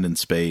panning around in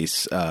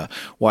space,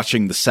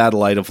 watching the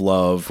satellite of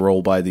love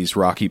roll by these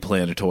rocky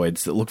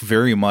planetoids that look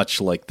very much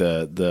like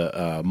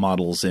the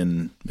models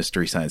in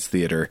Mystery Science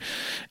Theater.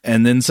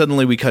 And then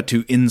suddenly we cut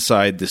to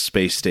inside the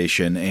space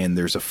station, and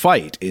there's a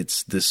fight.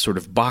 It's this sort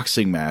of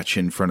boxing match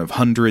in front of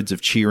hundreds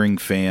of cheering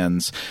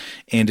fans,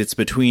 and it's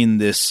between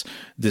this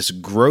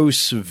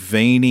gross,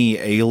 veiny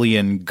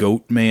alien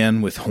goat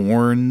man with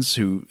horns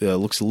who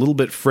looks a little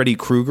bit Freddy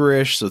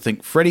Krueger-ish. So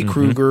think Freddy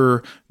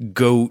Krueger,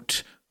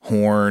 goat,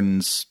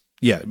 horns,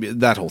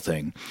 that whole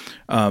thing.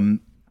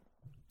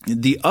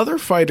 The other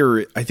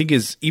fighter, I think,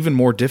 is even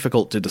more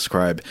difficult to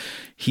describe.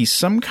 He's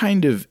some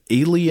kind of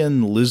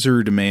alien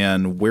lizard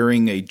man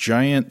wearing a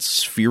giant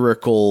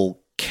spherical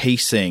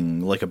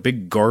casing, like a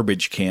big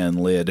garbage can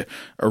lid,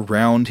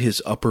 around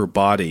his upper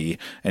body,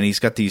 and he's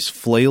got these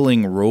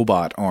flailing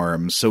robot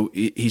arms. So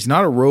he's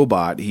not a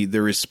robot.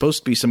 There is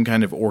supposed to be some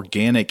kind of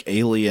organic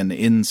alien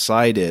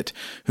inside it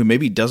who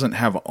maybe doesn't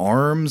have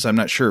arms. I'm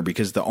not sure,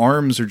 because the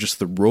arms are just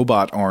the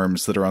robot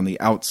arms that are on the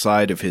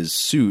outside of his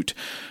suit.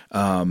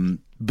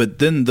 But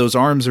then those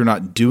arms are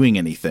not doing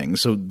anything.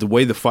 So the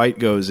way the fight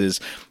goes is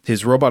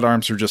his robot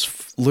arms are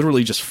just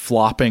literally just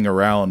flopping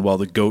around while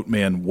the goat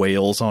man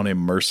wails on him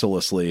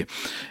mercilessly.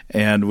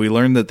 And we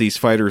learn that these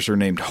fighters are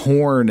named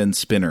Horn and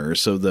Spinner.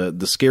 So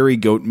the scary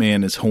goat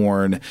man is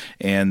Horn,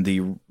 and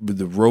the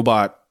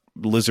robot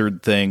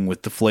lizard thing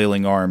with the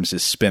flailing arms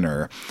is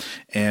Spinner.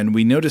 And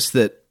we notice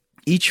that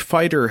each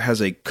fighter has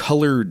a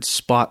colored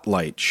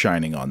spotlight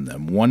shining on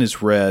them. One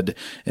is red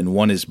and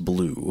one is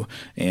blue.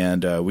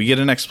 And we get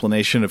an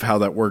explanation of how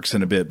that works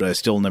in a bit, but I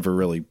still never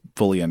really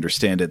fully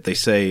understand it. They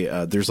say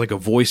there's like a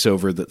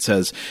voiceover that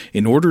says,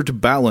 in order to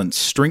balance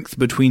strength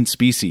between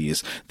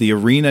species, the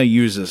arena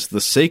uses the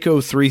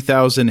Seiko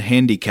 3000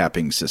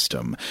 handicapping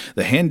system.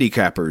 The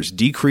handicappers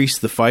decrease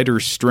the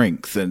fighter's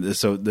strength. And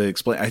so they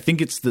explain, I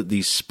think it's that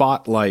these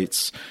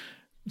spotlights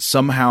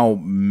somehow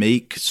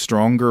make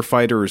stronger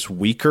fighters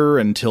weaker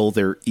until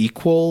they're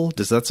equal.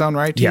 Does that sound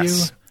right to you?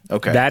 Yes.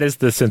 Okay. That is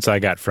the sense I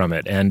got from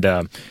it. And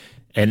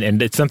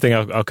it's something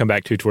I'll come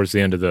back to towards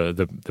the end of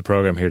the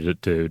program here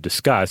to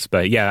discuss.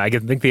 But yeah, I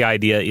think the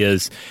idea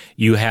is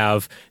you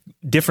have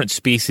different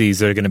species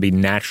that are going to be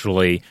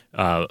naturally,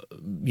 better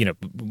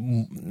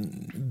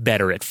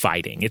at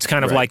fighting. It's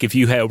kind of like if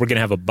we're going to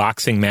have a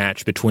boxing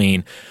match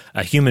between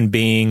a human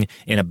being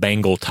and a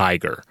Bengal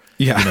tiger.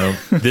 Yeah.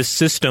 This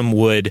system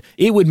would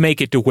make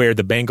it to where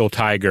the Bengal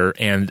tiger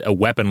and a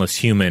weaponless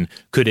human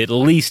could at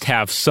least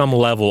have some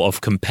level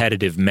of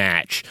competitive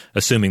match,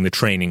 assuming the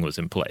training was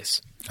in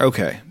place.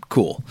 Okay,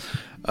 cool.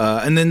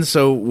 And then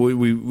so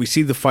we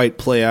see the fight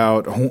play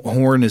out.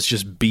 Horn is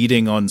just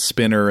beating on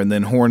Spinner, and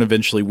then Horn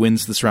eventually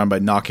wins this round by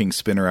knocking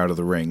Spinner out of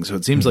the ring. So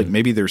it seems like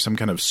maybe there's some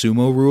kind of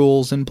sumo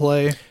rules in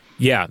play.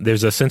 Yeah,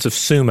 there's a sense of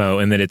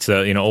sumo, and that it's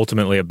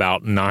ultimately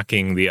about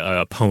knocking the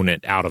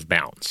opponent out of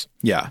bounds.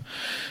 Yeah.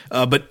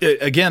 But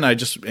again, I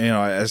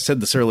said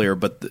this earlier,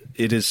 but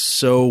it is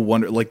so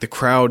wonderful. Like, the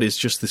crowd is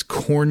just this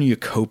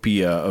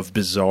cornucopia of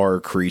bizarre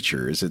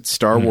creatures. It's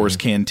Star Wars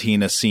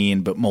Cantina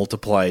scene, but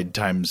multiplied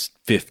times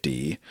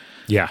 50.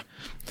 Yeah.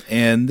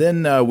 And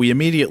then we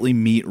immediately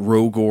meet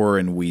Rogor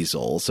and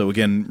Weasel. So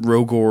again,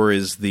 Rogor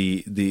is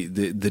the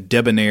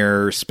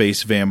debonair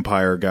space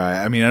vampire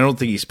guy. I mean, I don't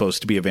think he's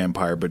supposed to be a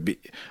vampire, but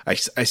I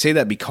say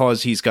that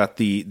because he's got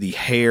the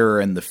hair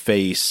and the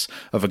face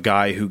of a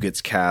guy who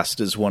gets cast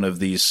as one of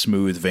these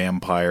smooth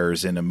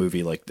vampires in a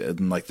movie like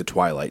the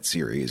Twilight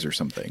series or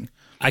something.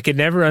 I could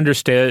never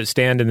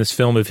understand in this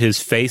film if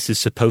his face is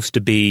supposed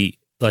to be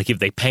like if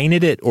they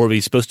painted it, or if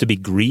he's supposed to be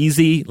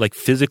greasy, like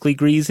physically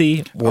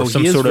greasy, or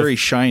he is very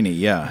shiny.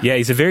 Yeah,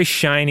 he's a very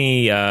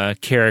shiny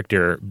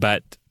character,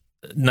 but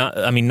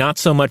not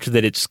so much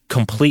that it's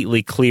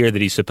completely clear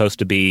that he's supposed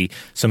to be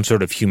some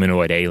sort of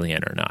humanoid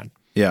alien or not.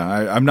 Yeah,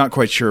 I'm not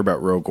quite sure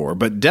about Rogor,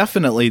 but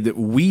definitely the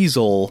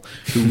Weasel,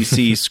 who we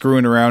see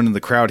screwing around in the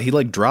crowd, he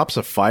like drops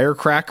a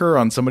firecracker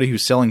on somebody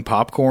who's selling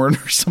popcorn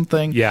or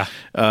something. Yeah,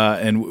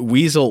 and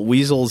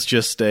Weasel's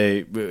just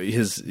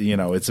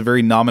it's a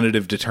very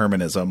nominative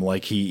determinism.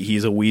 Like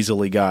he's a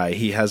weaselly guy.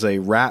 He has a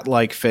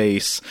rat-like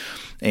face,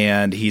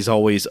 and he's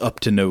always up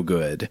to no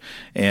good.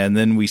 And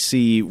then we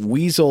see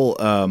Weasel.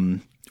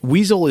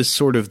 Weasel is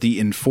sort of the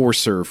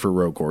enforcer for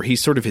Rogor.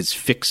 He's sort of his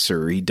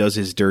fixer. He does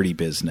his dirty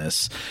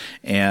business.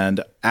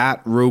 And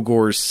at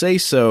Rogor's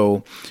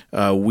say-so,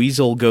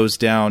 Weasel goes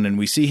down, and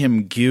we see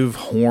him give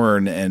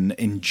Horn an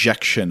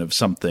injection of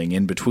something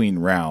in between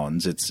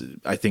rounds. It's,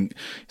 I think,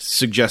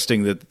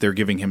 suggesting that they're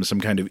giving him some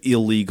kind of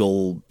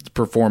illegal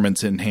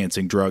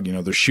performance-enhancing drug.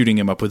 They're shooting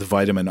him up with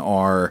vitamin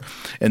R,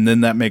 and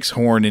then that makes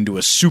Horn into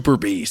a super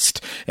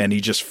beast, and he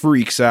just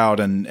freaks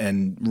out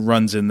and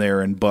runs in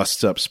there and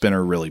busts up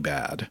Spinner really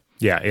bad.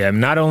 Yeah.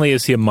 Not only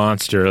is he a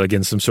monster,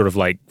 again, some sort of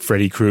like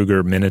Freddy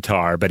Krueger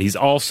Minotaur, but he's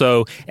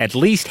also at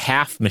least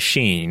half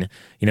machine,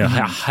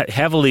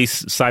 heavily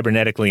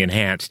cybernetically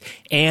enhanced,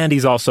 and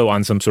he's also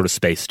on some sort of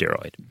space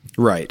steroid.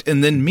 Right.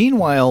 And then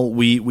meanwhile,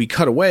 we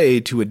cut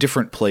away to a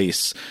different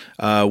place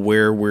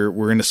where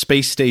we're in a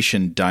space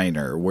station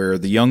diner where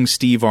the young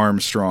Steve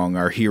Armstrong,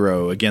 our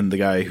hero, again, the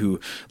guy who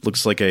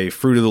looks like a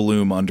Fruit of the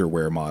Loom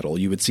underwear model.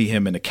 You would see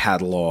him in a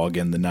catalog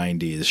in the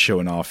 90s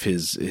showing off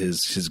his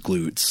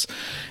glutes.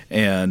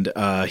 And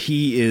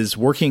he is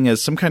working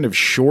as some kind of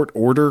short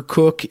order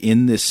cook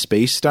in this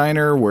space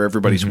diner where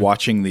everybody's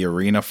watching the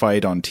arena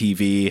fight on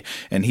TV,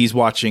 and he's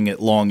watching it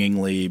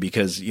longingly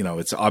because,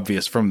 it's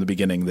obvious from the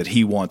beginning that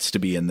he wants to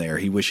be in there.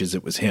 He wishes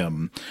it was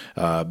him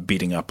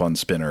beating up on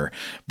Spinner.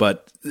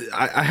 But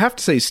I have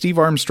to say, Steve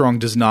Armstrong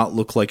does not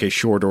look like a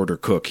short order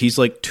cook. He's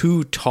like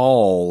too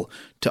tall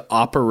to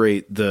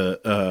operate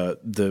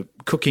the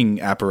cooking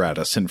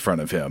apparatus in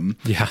front of him.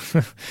 Yeah.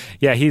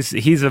 Yeah,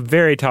 he's a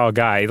very tall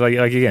guy. Like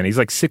again, he's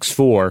like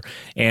 6'4",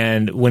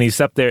 and when he's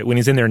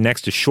in there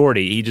next to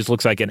Shorty, he just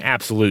looks like an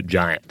absolute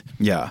giant.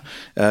 Yeah.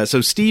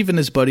 So Steve and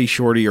his buddy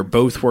Shorty are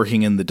both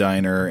working in the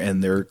diner,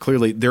 and they're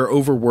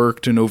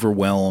overworked and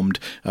overwhelmed.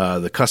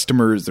 There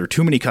are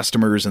too many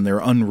customers, and they're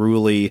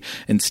unruly,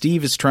 and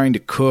Steve is trying to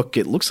cook.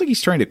 It looks like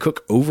he's trying to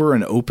cook over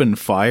an open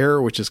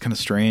fire, which is kind of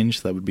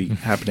strange. That would be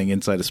happening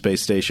inside a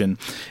space station.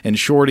 And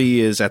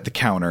Shorty is at the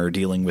counter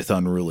dealing with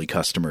unruly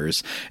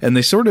customers. And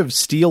they sort of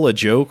steal a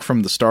joke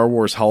from the Star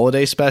Wars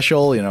holiday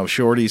special.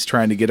 Shorty's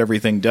trying to get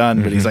everything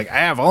done, but he's like,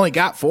 I've only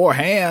got 4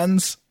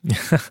 hands.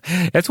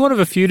 That's one of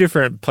a few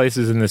different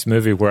places in this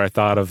movie where I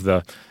thought of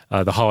the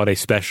holiday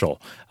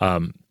special.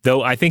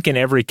 Though I think in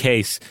every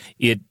case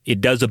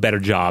it does a better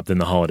job than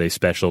the holiday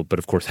special, but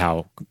of course,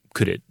 how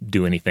could it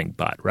do anything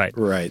but, right?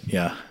 Right,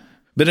 yeah.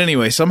 But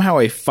anyway, somehow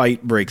a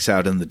fight breaks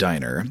out in the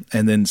diner,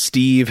 and then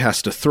Steve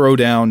has to throw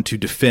down to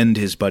defend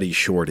his buddy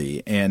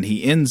Shorty, and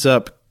he ends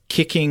up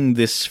kicking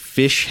this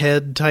fish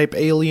head type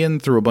alien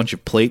through a bunch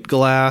of plate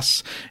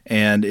glass,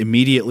 and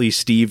immediately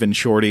Steve and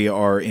Shorty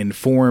are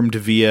informed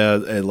via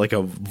a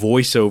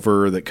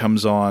voiceover that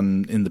comes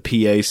on in the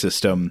PA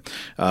system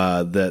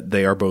that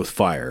they are both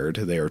fired.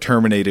 They are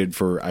terminated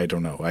for, I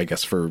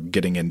guess for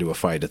getting into a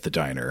fight at the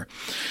diner.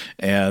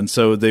 And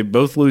so they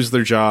both lose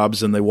their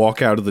jobs, and they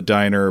walk out of the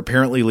diner,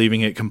 apparently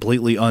leaving it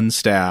completely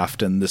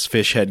unstaffed, and this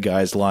fish head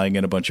guy's lying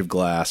in a bunch of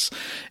glass.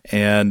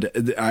 And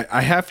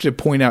I have to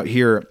point out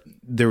here,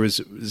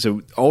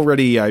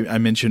 already I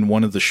mentioned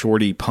one of the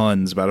Shorty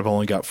puns about I've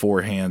only got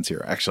 4 hands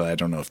here. Actually, I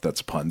don't know if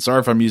that's a pun. Sorry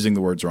if I'm using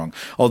the words wrong.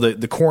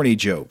 The corny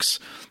jokes.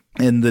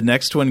 And the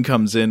next one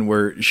comes in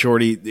where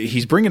Shorty,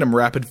 he's bringing him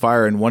rapid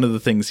fire, and one of the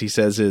things he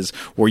says is,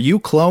 "Were you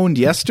cloned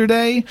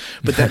yesterday?"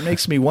 But that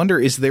makes me wonder,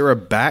 is there a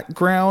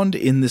background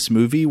in this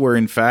movie where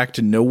in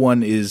fact no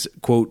one is,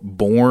 quote,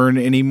 born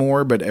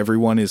anymore, but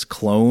everyone is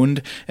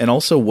cloned? And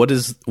also, what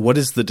is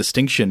the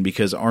distinction?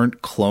 Because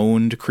aren't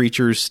cloned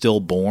creatures still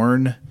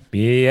born?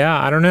 Yeah,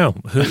 I don't know.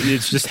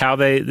 It's just how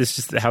they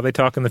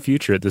talk in the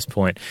future at this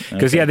point.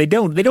 Because they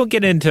don't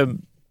get into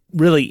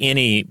really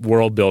any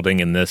world building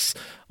in this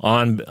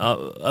on,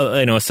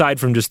 aside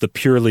from just the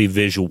purely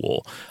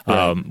visual.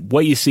 Right.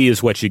 What you see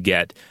is what you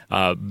get.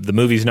 The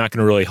movie's not going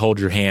to really hold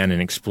your hand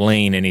and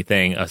explain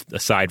anything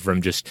aside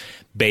from just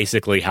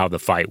basically how the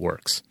fight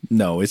works.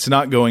 No, it's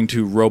not going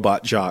to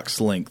Robot Jock's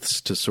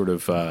lengths to sort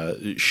of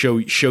show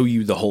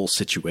you the whole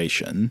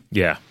situation.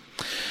 Yeah.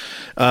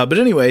 But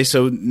anyway,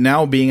 so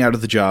now being out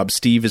of the job,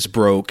 Steve is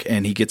broke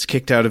and he gets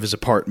kicked out of his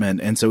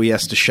apartment, and so he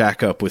has to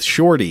shack up with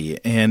Shorty.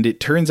 And it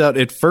turns out,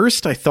 at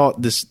first I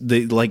thought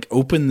they like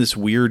opened this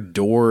weird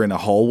door in a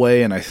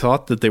hallway, and I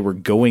thought that they were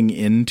going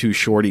into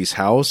Shorty's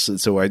house.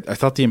 And so I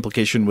thought the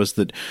implication was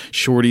that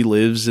Shorty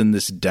lives in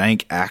this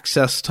dank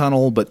access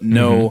tunnel, but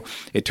no,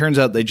 it turns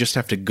out they just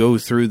have to go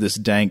through this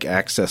dank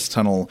access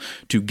tunnel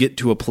to get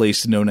to a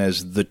place known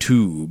as the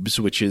Tubes,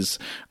 which is,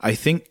 I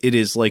think it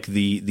is like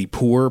the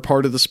poor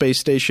part of the space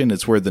station.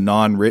 It's where the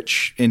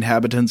non-rich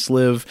inhabitants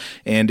live,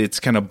 and it's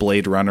kind of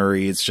Blade Runner-y.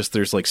 It's just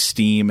there's like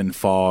steam and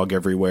fog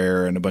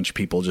everywhere, and a bunch of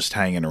people just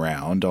hanging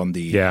around on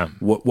the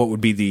what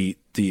would be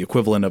the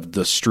equivalent of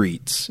the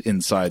streets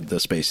inside the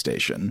space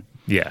station.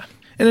 Yeah.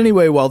 And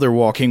anyway, while they're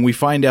walking, we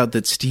find out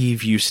that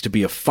Steve used to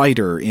be a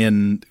fighter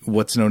in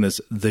what's known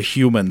as the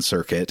human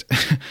circuit,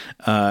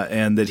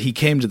 and that he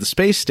came to the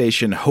space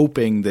station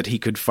hoping that he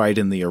could fight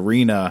in the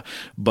arena,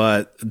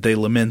 but they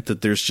lament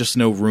that there's just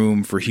no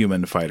room for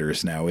human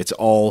fighters now. It's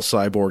all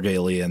cyborg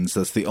aliens.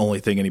 That's the only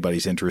thing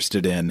anybody's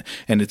interested in,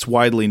 and it's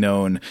widely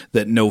known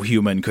that no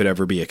human could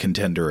ever be a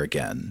contender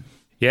again.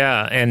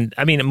 Yeah, and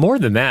I mean, more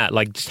than that,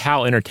 like, just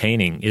how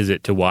entertaining is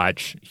it to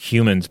watch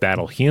humans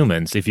battle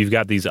humans if you've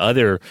got these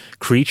other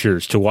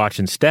creatures to watch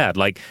instead?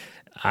 Like,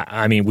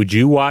 I mean, would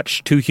you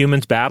watch two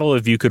humans battle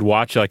if you could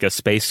watch like a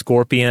space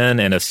scorpion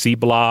and a sea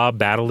blob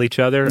battle each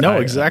other? No,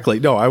 exactly.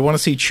 No, I want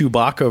to see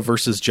Chewbacca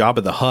versus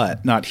Jabba the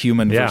Hutt, not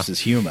human versus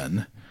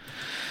human.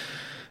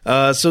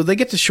 So they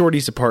get to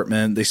Shorty's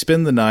apartment. They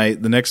spend the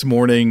night. The next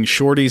morning,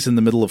 Shorty's in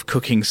the middle of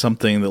cooking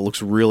something that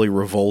looks really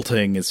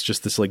revolting. It's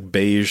just this like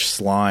beige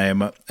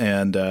slime.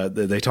 And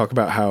they talk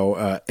about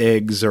how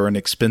eggs are an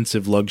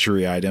expensive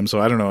luxury item.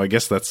 So I don't know. I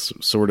guess that's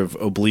sort of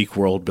oblique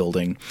world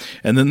building.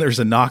 And then there's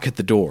a knock at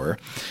the door.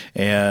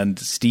 And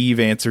Steve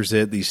answers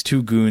it. These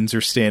two goons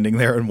are standing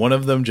there. And one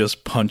of them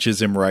just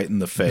punches him right in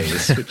the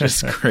face, which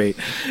is great.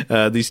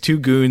 These two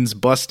goons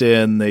bust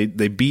in.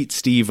 They beat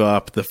Steve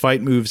up. The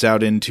fight moves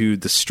out into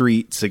the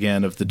streets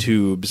again of the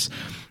Tubes,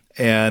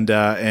 and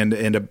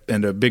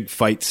a big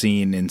fight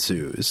scene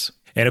ensues.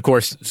 And of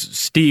course,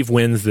 Steve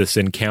wins this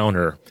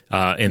encounter,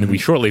 and we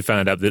shortly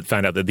found out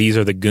that these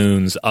are the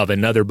goons of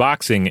another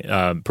boxing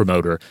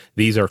promoter.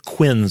 These are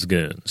Quinn's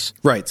goons.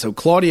 Right. So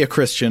Claudia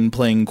Christian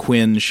playing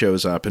Quinn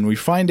shows up, and we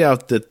find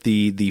out that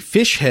the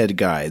fish head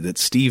guy that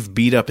Steve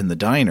beat up in the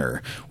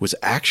diner was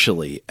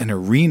actually an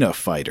arena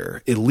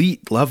fighter,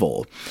 elite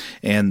level,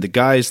 and the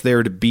guy's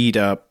there to beat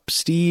up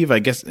Steve. I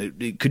guess,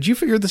 could you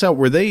figure this out?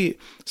 Were they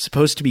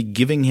supposed to be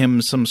giving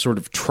him some sort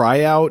of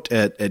tryout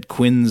at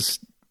Quinn's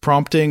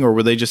prompting, or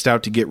were they just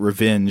out to get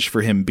revenge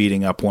for him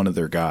beating up one of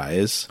their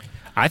guys?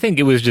 I think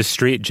it was just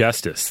street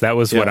justice. That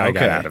was what I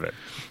got out of it.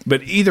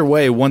 But either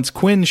way, once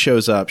Quinn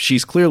shows up,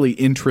 she's clearly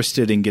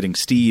interested in getting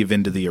Steve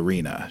into the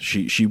arena.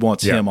 She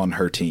wants him on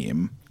her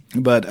team.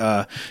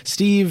 But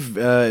Steve,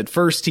 at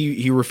first,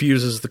 he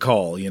refuses the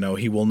call. You know,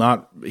 he will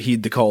not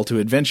heed the call to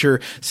adventure.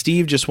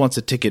 Steve just wants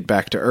a ticket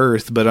back to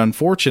Earth, but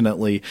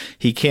unfortunately,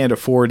 he can't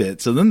afford it.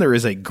 So then there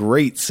is a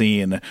great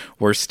scene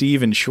where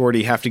Steve and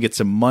Shorty have to get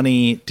some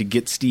money to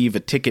get Steve a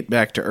ticket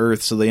back to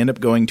Earth, so they end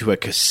up going to a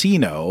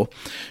casino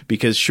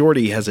because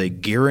Shorty has a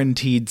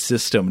guaranteed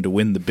system to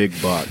win the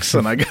big bucks.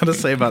 And I gotta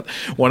say, about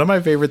one of my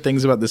favorite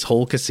things about this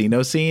whole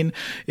casino scene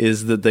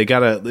is that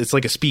it's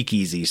like a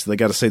speakeasy, so they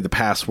gotta say the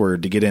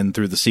password to get in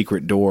through the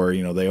secret door.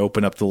 You know, they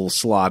open up the little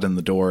slot in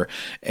the door,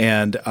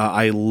 and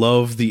I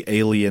love the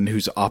alien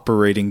who's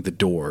operating the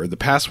door. The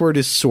password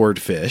is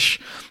swordfish,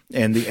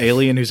 and the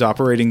alien who's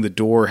operating the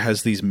door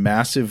has these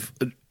massive,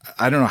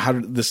 I don't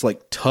know this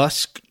like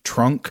tusk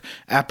trunk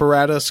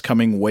apparatus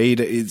coming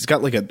it's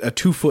got like a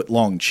 2-foot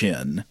long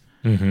chin.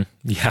 Mm-hmm.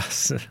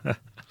 Yes.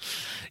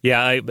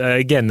 Yeah,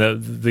 again,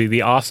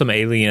 the awesome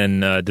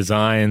alien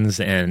designs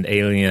and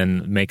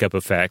alien makeup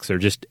effects are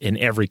just in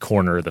every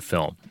corner of the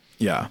film.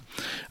 Yeah.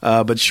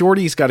 But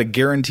Shorty's got a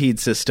guaranteed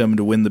system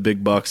to win the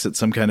big bucks at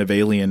some kind of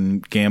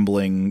alien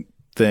gambling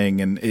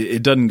thing, and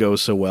it doesn't go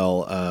so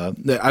well.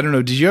 I don't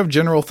know. Did you have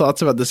general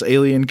thoughts about this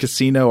alien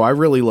casino? I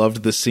really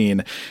loved this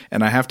scene,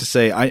 and I have to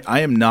say, I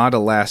am not a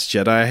Last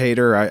Jedi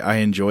hater. I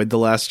enjoyed The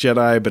Last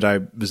Jedi, but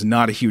I was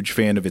not a huge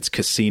fan of its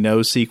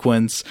casino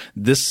sequence.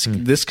 This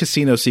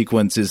casino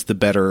sequence is the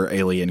better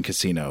alien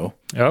casino.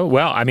 Oh,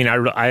 well, I mean,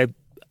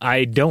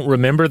 I don't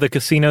remember the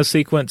casino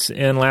sequence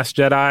in Last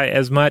Jedi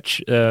as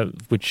much,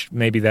 which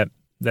maybe that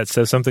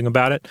says something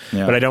about it.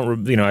 Yeah. But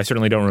I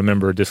certainly don't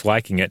remember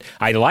disliking it.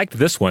 I liked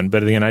this one,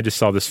 but again, I just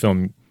saw this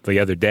film the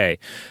other day.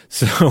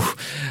 So,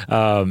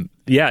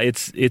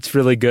 it's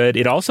really good.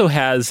 It also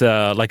has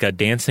like a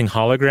dancing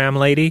hologram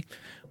lady,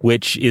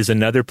 which is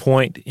another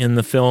point in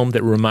the film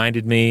that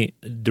reminded me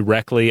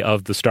directly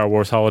of the Star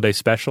Wars Holiday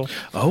Special.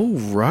 Oh,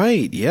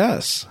 right.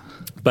 Yes.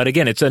 But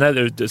again, it's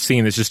another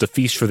scene that's just a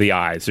feast for the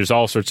eyes. There's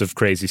all sorts of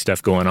crazy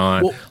stuff going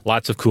on. Well,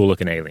 lots of cool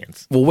looking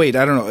aliens. Well, wait,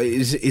 I don't know.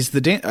 Is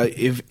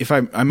the if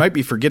I might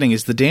be forgetting,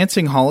 is the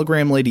dancing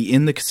hologram lady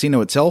in the casino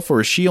itself,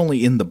 or is she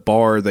only in the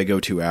bar they go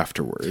to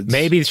afterwards?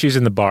 Maybe she's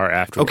in the bar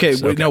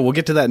afterwards. Okay. No, we'll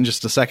get to that in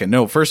just a second.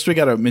 No, first we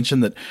got to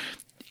mention that.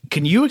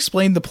 Can you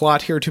explain the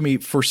plot here to me?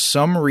 For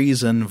some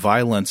reason,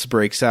 violence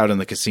breaks out in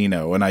the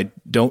casino, and I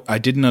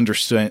didn't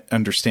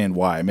understand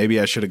why. Maybe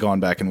I should have gone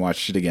back and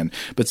watched it again.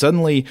 But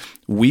suddenly,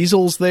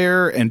 Weasel's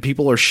there, and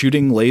people are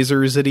shooting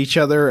lasers at each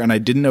other, and I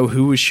didn't know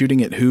who was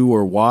shooting at who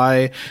or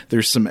why.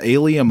 There's some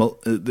alien.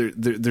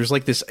 There's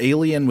like this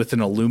alien with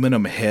an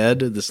aluminum head,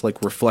 this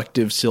like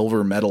reflective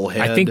silver metal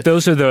head. I think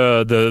those are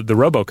the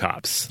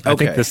RoboCops. Okay. I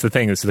think that's the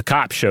thing. Is the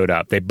cops showed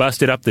up. They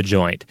busted up the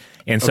joint,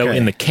 and so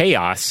in the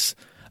chaos.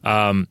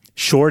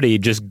 Shorty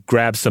just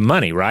grabs some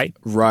money, right?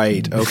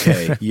 Right.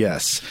 Okay.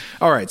 Yes.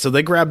 All right. So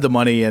they grab the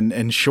money,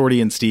 and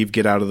Shorty and Steve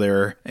get out of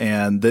there,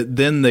 and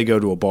then they go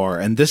to a bar,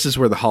 and this is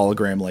where the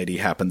hologram lady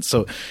happens.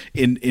 So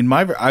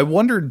I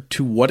wondered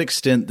to what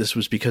extent this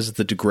was because of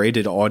the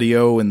degraded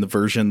audio in the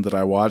version that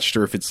I watched,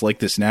 or if it's like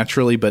this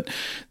naturally, but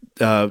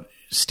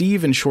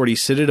Steve and Shorty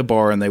sit at a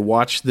bar and they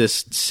watch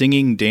this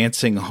singing,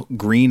 dancing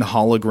green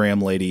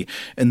hologram lady,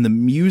 and the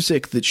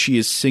music that she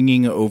is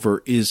singing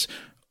over is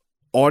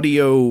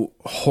audio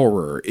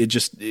horror.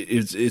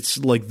 It's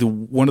like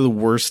one of the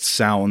worst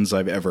sounds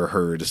I've ever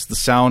heard. It's the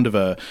sound of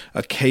a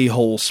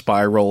K-hole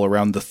spiral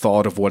around the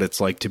thought of what it's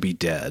like to be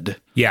dead.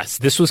 Yes,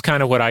 this was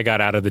kind of what I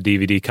got out of the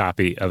DVD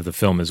copy of the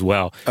film as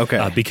well.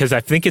 Okay, because I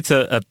think it's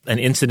an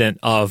incident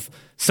of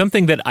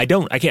something that I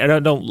don't like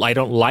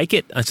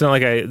it. It's not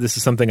like this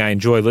is something I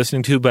enjoy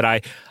listening to, but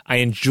I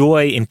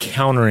enjoy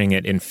encountering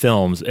it in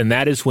films, and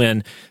that is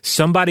when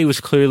somebody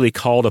was clearly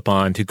called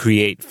upon to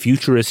create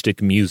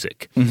futuristic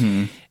music,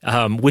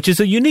 which is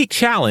a unique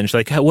challenge.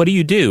 Like, what do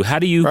you do? How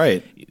do you?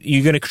 Right.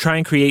 You're going to try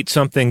and create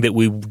something that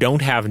we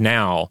don't have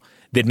now,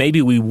 that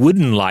maybe we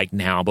wouldn't like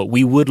now, but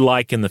we would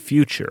like in the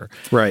future.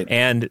 Right.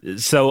 And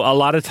so a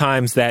lot of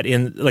times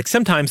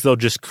sometimes they'll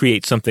just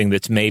create something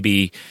that's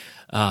maybe,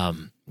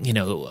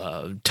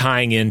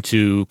 tying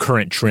into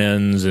current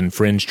trends and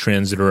fringe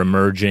trends that are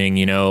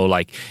emerging,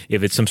 like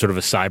if it's some sort of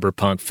a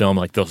cyberpunk film,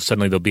 like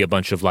there'll be a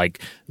bunch of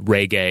like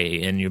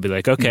reggae, and you'll be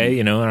like,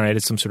 okay, all right,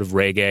 it's some sort of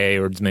reggae,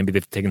 or maybe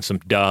they've taken some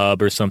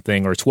dub or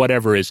something, or it's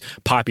whatever is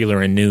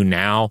popular and new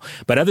now.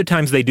 But other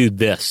times they do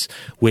this,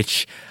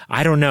 which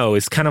I don't know,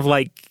 is kind of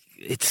like,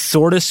 it's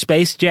sort of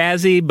space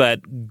jazzy,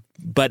 but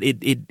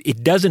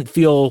it doesn't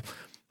feel.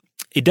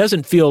 It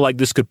doesn't feel like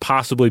this could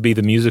possibly be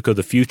the music of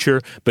the future,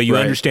 but you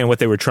understand what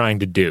they were trying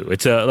to do.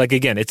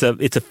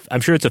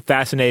 I'm sure it's a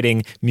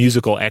fascinating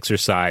musical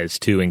exercise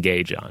to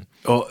engage on.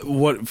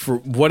 For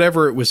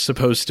whatever it was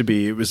supposed to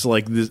be, it was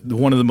like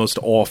one of the most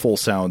awful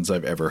sounds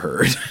I've ever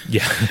heard.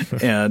 Yeah.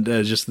 And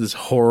just this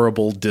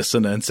horrible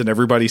dissonance, and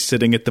everybody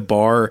sitting at the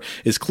bar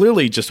is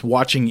clearly just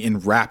watching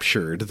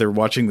enraptured. They're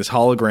watching this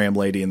hologram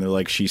lady, and they're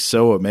like, she's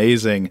so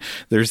amazing.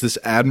 There's this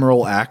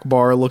Admiral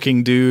Akbar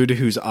looking dude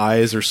whose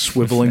eyes are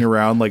swiveling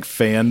around like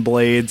fan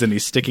blades, and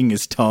he's sticking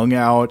his tongue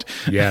out.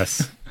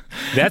 Yes.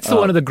 That's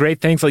one of the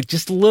great things. Like,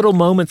 just little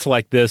moments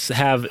like this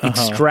have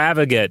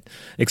extravagant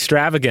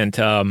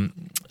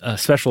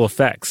special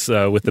effects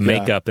with the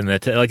makeup and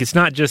that. Like, it's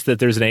not just that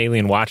there's an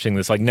alien watching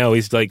this. Like, no,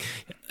 he's like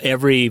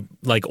every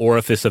like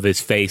orifice of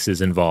his face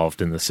is involved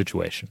in the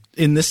situation.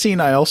 In this scene,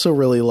 I also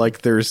really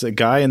like. There's a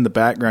guy in the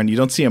background. You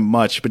don't see him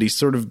much, but he's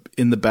sort of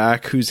in the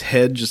back, whose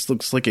head just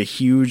looks like a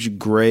huge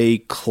gray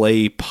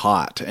clay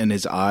pot, and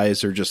his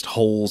eyes are just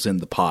holes in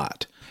the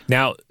pot.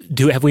 Now,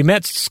 have we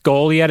met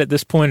Skull yet at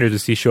this point, or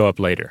does he show up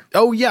later?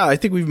 Oh, yeah, I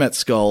think we've met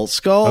Skull.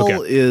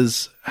 Skull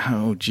is...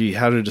 how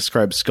to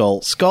describe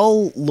Skull?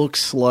 Skull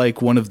looks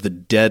like one of the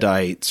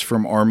Deadites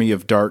from Army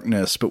of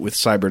Darkness, but with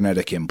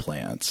cybernetic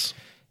implants.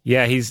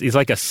 Yeah, he's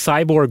like a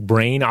cyborg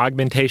brain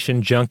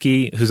augmentation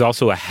junkie who's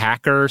also a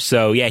hacker.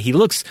 So, yeah, he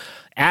looks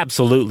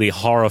absolutely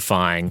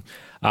horrifying.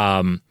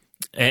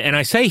 And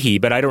I say he,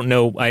 but I don't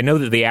know. I know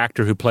that the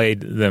actor who played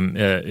them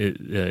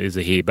is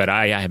a he, but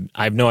I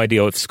have no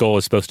idea if Skull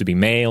is supposed to be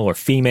male or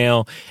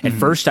female. At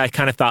first, I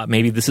kind of thought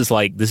maybe this is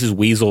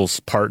Weasel's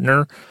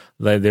partner,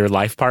 their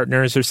life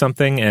partners or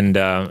something, and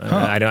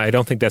I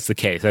don't think that's the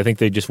case. I think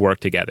they just work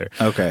together.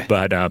 Okay,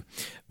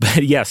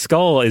 but yeah,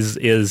 Skull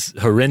is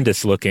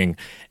horrendous looking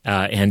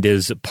and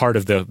is part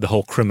of the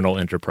whole criminal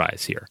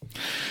enterprise here.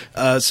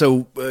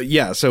 So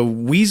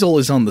Weasel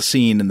is on the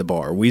scene in the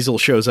bar. Weasel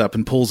shows up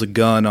and pulls a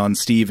gun on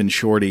Steve and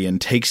Shorty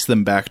and takes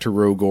them back to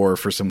Rogor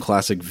for some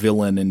classic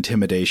villain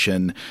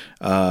intimidation.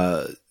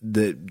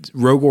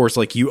 Rogor's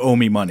like, you owe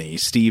me money.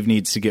 Steve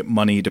needs to get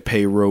money to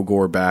pay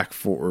Rogor back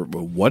for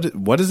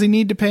what does he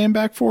need to pay him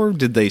back for?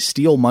 Did they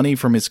steal money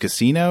from his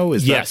casino?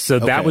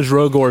 That was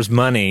Rogor's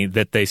money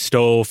that they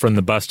stole from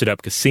the busted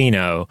up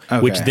casino,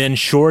 which then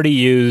Shorty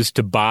used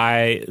to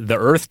buy the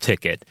Earth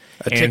ticket.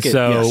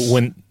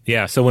 When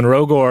Yeah, so when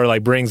Rogor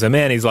like brings him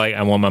in, he's like,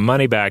 I want my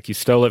money back. You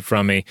stole it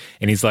from me.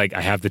 And he's like,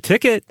 I have the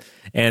ticket.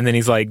 And then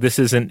he's like, this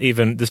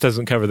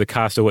doesn't cover the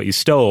cost of what you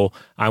stole.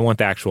 I want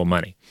the actual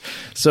money.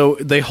 So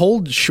they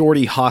hold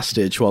Shorty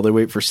hostage while they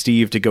wait for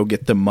Steve to go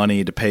get the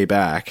money to pay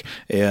back.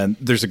 And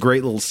there's a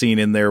great little scene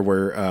in there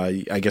where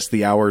I guess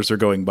the hours are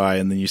going by,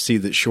 and then you see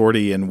that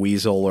Shorty and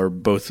Weasel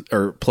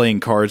are playing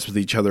cards with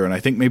each other, and I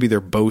think maybe they're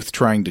both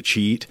trying to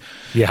cheat.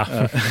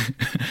 Yeah.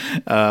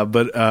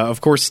 But of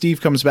course,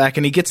 Steve comes back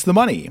and he gets the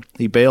money.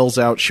 He bails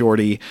out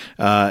Shorty.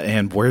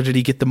 And where did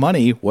he get the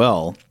money?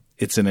 Well,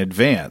 it's in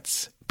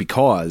advance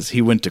because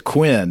he went to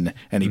Quinn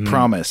and he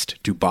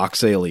promised to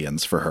box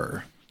aliens for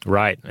her.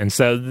 Right. And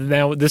so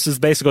now this is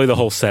basically the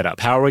whole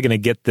setup. How are we going to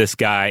get this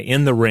guy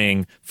in the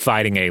ring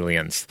fighting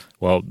aliens?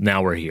 Well,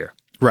 now we're here.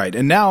 Right.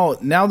 And now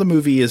the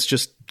movie is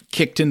just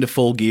kicked into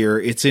full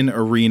gear. It's in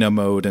arena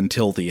mode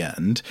until the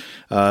end.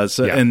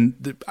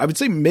 And I would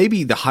say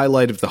maybe the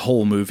highlight of the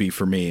whole movie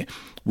for me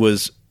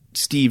was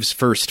Steve's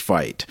first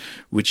fight,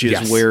 which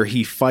is where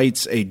he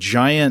fights a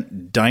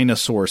giant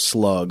dinosaur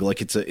slug.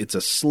 Like it's a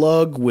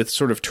slug with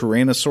sort of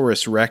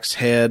Tyrannosaurus Rex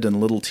head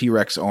and little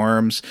T-Rex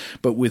arms,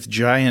 but with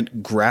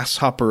giant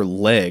grasshopper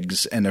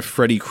legs and a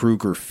Freddy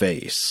Krueger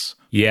face.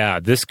 Yeah,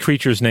 this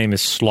creature's name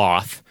is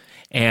Sloth,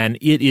 and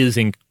it is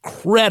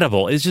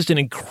incredible. It's just an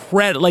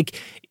incredible, like,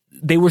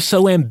 they were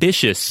so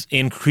ambitious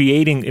in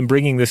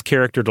bringing this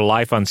character to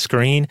life on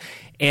screen,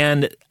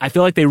 and I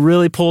feel like they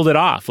really pulled it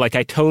off. Like,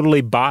 I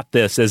totally bought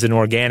this as an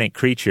organic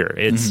creature.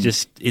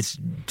 It's it's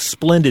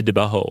splendid to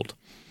behold.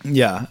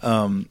 Yeah,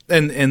 and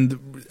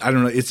I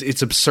don't know,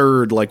 it's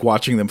absurd, like,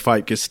 watching them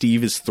fight because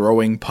Steve is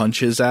throwing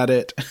punches at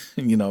it.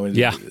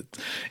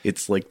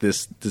 It's like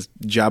this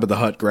Jabba the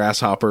Hutt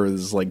grasshopper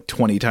is like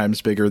 20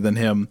 times bigger than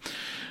him.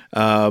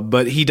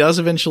 But he does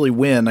eventually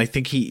win. I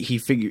think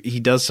he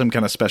does some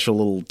kind of special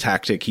little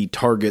tactic. He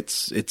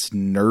targets its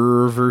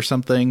nerve or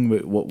something.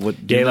 What?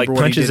 Yeah, like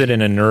punches it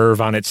in a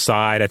nerve on its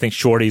side. I think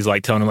Shorty's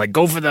like telling him like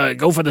go for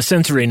the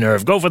sensory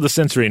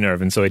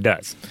nerve, and so he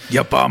does.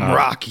 Ya bum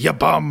rock, ya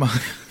bum.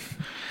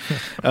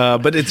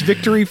 But it's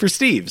victory for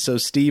Steve. So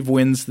Steve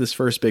wins this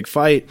first big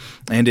fight,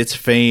 and it's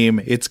fame,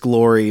 it's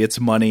glory, it's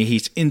money.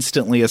 He's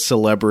instantly a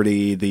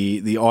celebrity.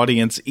 The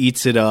audience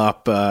eats it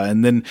up,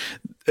 and then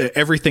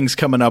everything's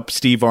coming up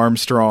Steve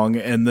Armstrong.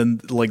 And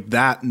then like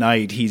that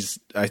night,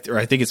 I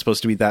think it's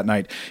supposed to be that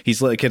night,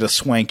 he's like at a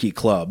swanky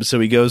club. So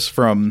he goes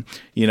from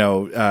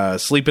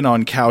sleeping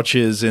on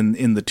couches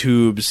in the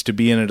tubes to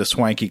being at a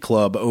swanky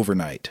club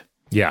overnight.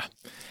 Yeah,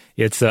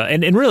 it's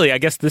and really, I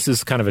guess this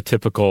is kind of a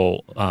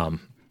typical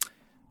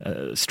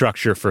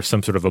structure for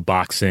some sort of a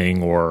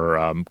boxing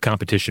or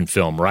competition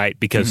film, right?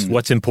 Because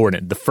what's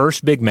important? The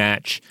first big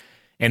match,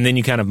 and then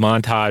you kind of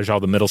montage all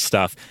the middle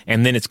stuff,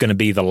 and then it's going to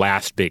be the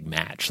last big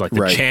match, like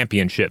the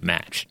championship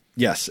match.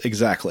 Yes,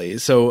 exactly.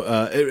 So,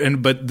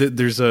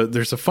 there's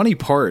a funny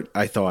part,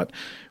 I thought,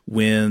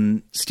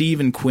 when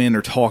Steve and Quinn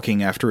are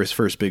talking after his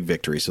first big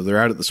victory. So they're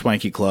out at the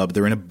swanky club,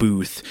 they're in a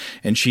booth,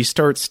 and she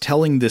starts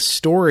telling this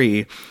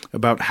story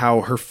about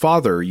how her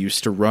father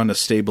used to run a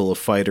stable of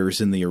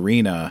fighters in the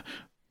arena,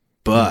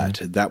 but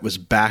that was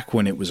back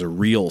when it was a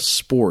real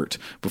sport,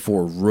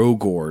 before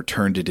Rogor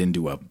turned it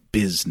into a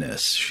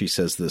business. She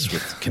says this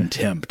with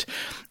contempt.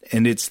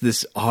 And it's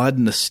this odd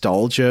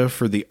nostalgia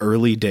for the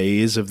early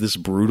days of this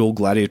brutal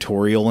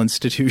gladiatorial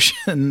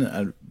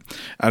institution.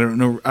 I don't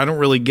know. I don't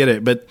really get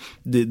it. But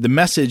the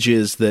message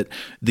is that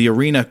the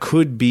arena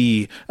could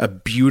be a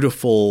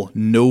beautiful,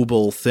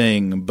 noble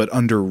thing, but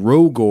under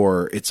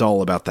Rogor, it's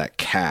all about that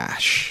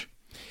cash.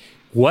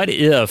 What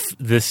if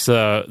this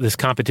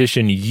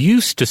competition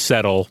used to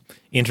settle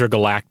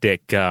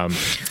intergalactic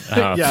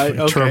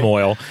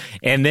turmoil,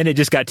 and then it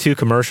just got too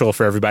commercial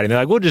for everybody? And they're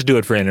like, we'll just do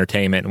it for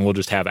entertainment, and we'll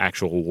just have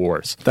actual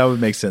wars. That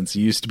would make sense. It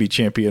used to be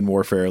champion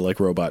warfare like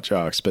Robot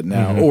Jocks, but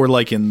now, or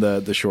like in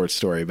the short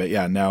story, but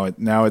yeah, now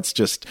it's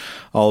just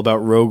all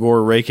about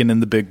Rogor raking in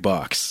the big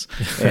bucks.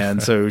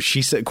 And so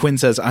Quinn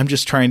says, I'm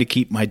just trying to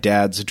keep my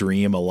dad's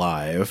dream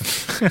alive.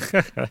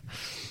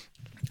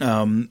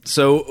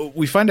 So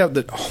we find out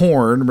that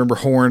remember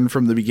Horn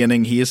from the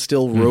beginning, he is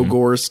still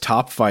Rogor's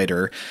top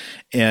fighter,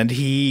 and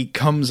he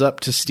comes up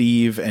to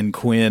Steve and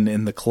Quinn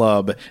in the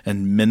club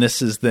and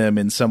menaces them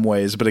in some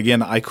ways. But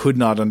again, I could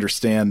not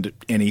understand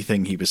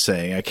anything he was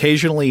saying.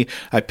 Occasionally,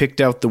 I picked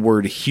out the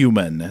word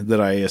human that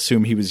I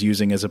assume he was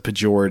using as a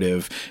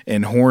pejorative,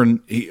 and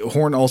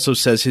Horn also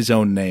says his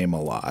own name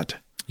a lot.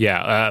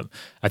 Yeah,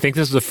 I think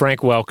this is a Frank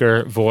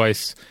Welker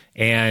voice,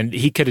 and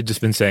he could have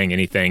just been saying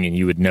anything, and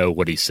you would know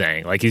what he's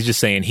saying. Like, he's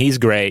just saying he's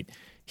great,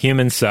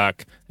 humans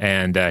suck,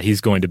 and he's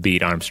going to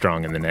beat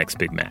Armstrong in the next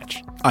big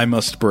match. I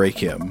must break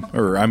him,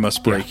 or I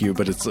must break you,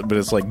 but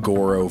it's like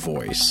Goro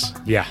voice.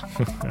 Yeah.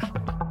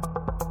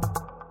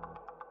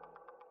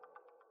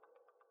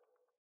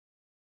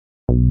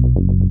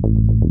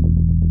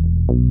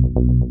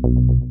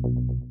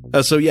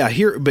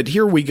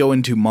 Here we go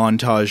into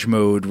montage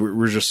mode.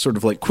 We're just sort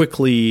of like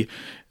quickly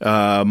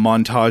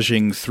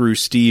montaging through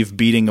Steve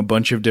beating a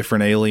bunch of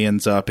different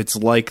aliens up. It's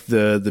like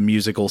the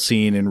musical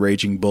scene in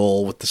Raging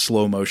Bull with the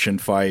slow motion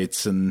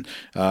fights, and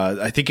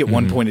I think at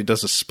one point it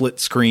does a split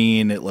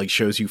screen. It like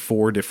shows you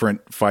 4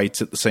 different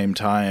fights at the same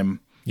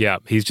time. Yeah,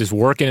 he's just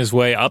working his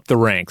way up the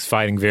ranks,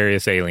 fighting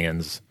various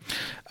aliens.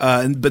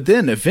 But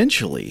then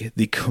eventually,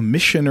 the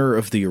commissioner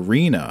of the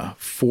arena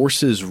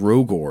forces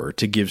Rogor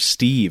to give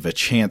Steve a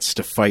chance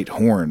to fight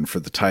Horn for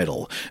the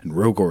title. And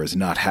Rogor is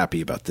not happy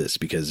about this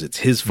because it's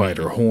his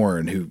fighter,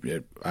 Horn,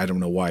 who I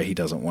don't know why he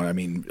doesn't want. I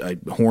mean,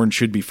 Horn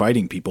should be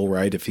fighting people,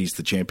 right, if he's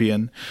the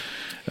champion.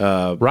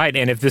 Right,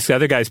 and if this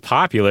other guy's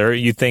popular,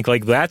 you think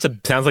like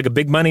sounds like a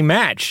big money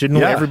match.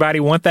 Shouldn't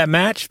everybody want that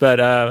match? But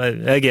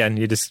again,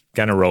 you just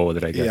kind of roll with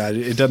it, I guess. Yeah,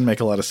 it doesn't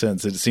make a lot of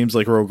sense. It seems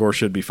like Rogor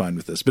should be fine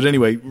with this. But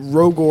anyway,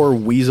 Rogor,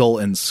 Weasel,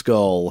 and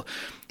Skull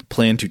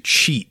plan to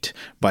cheat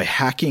by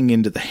hacking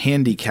into the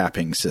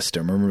handicapping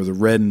system. Remember the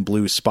red and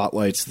blue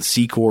spotlights, the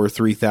Secor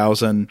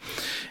 3000,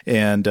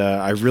 and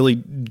I really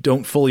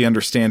don't fully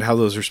understand how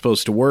those are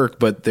supposed to work,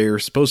 but they're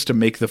supposed to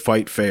make the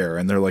fight fair,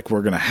 and they're like,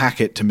 we're going to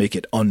hack it to make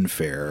it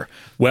unfair.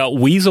 Well,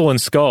 Weasel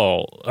and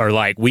Skull are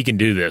like, we can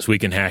do this, we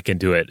can hack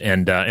into it,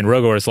 and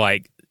Rogor is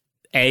like,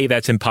 A,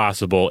 that's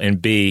impossible,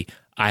 and B,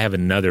 I have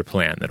another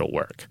plan that'll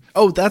work.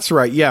 Oh, that's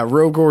right. Yeah,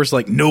 Rogor's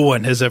like, no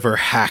one has ever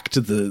hacked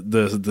the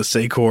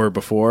Secor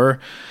before,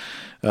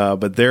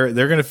 but they're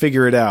going to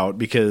figure it out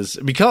because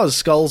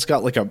Skull's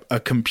got like a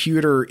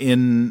computer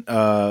in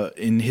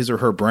his or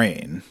her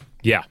brain.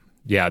 Yeah.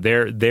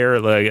 They're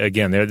like,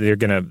 again,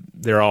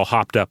 they're all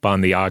hopped up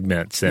on the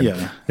augments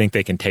and think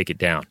they can take it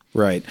down.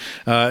 Right.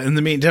 In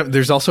the meantime,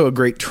 there's also a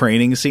great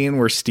training scene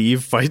where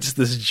Steve fights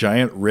this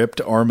giant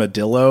ripped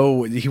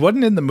armadillo. He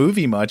wasn't in the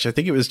movie much. I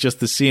think it was just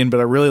the scene, but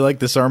I really like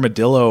this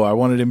armadillo. I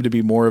wanted him to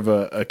be more of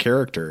a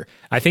character.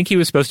 I think he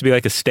was supposed to be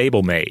like a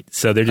stablemate.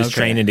 So they're just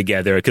training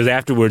together because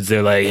afterwards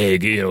they're like, hey,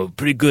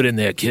 pretty good in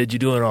there, kid. You're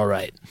doing all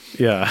right.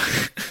 Yeah.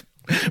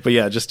 But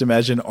yeah, just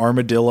imagine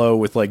armadillo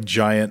with like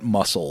giant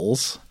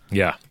muscles.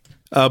 Yeah.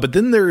 But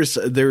then there's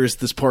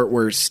this part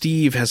where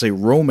Steve has a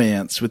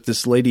romance with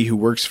this lady who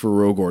works for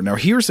Rogor. Now,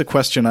 here's a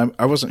question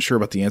I wasn't sure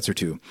about the answer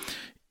to.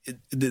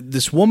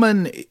 This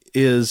woman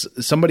is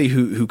somebody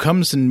who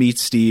comes and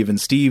meets Steve,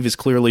 and Steve is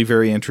clearly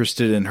very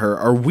interested in her.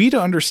 Are we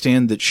to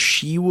understand that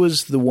she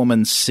was the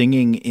woman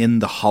singing in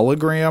the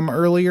hologram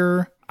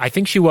earlier? I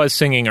think she was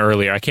singing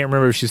earlier. I can't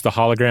remember if she's the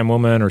hologram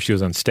woman or she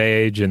was on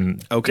stage.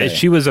 And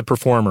she was a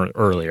performer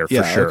earlier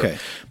for sure. Okay.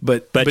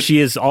 But she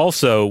is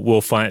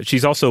also,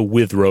 she's also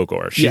with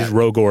Rogor. She's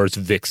Rogor's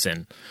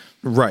vixen.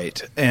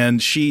 Right.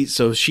 And she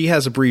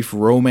has a brief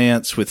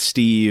romance with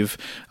Steve,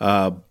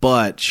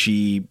 but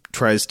she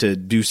tries to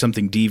do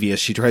something devious.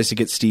 She tries to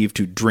get Steve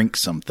to drink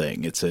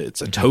something. It's a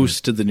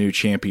toast to the new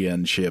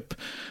championship.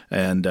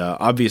 And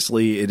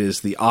obviously it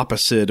is the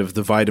opposite of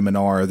the vitamin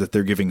R that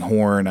they're giving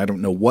Horn. I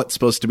don't know what's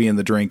supposed to be in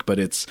the drink, but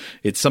it's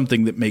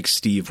something that makes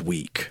Steve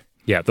weak.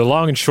 Yeah, the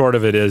long and short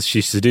of it is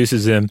she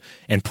seduces him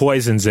and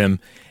poisons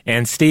him,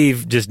 and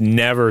Steve just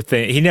never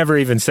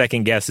even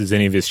second guesses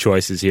any of his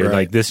choices here. Right.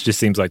 Like, this just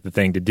seems like the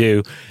thing to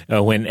do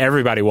when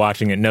everybody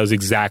watching it knows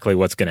exactly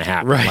what's going to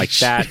happen. Right. Like,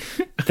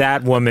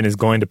 that woman is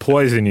going to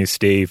poison you,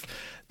 Steve.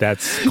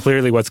 That's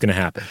clearly what's going to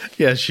happen.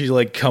 Yeah, she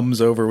like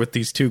comes over with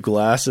these 2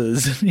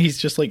 glasses, and he's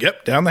just like,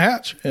 yep, down the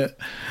hatch. Yeah.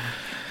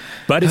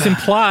 But it's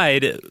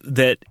implied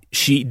that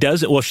she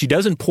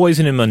doesn't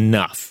poison him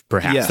enough,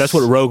 perhaps. Yes. That's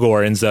what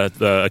Rogor ends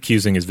up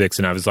accusing his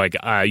vixen of. Is like,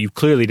 you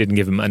clearly didn't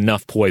give him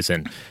enough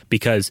poison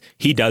because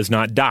he does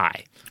not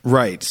die.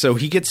 Right. So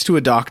he gets to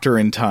a doctor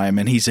in time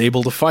and he's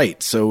able to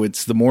fight. So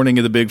it's the morning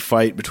of the big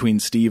fight between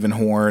Steve and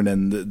Horn,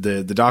 and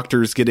the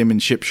doctors get him in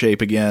ship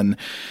shape again.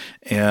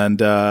 And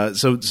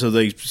so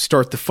they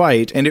start the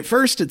fight. And at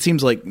first it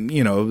seems like,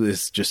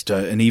 it's just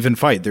an even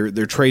fight.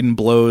 They're trading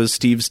blows.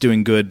 Steve's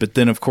doing good. But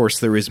then, of course,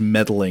 there is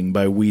meddling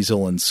by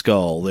Weasel and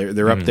Skull.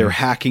 They're up there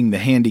hacking the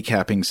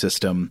handicapping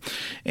system.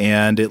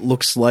 And it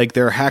looks like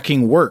their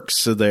hacking works.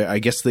 So I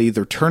guess they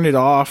either turn it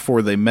off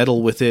or they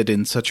meddle with it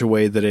in such a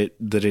way that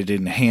it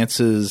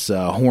enhances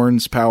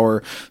Horn's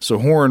power. So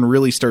Horn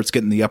really starts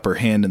getting the upper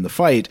hand in the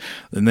fight.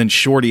 And then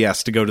Shorty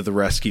has to go to the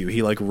rescue.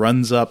 He like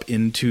runs up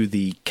into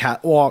the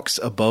catwalks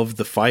above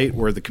the fight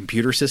where the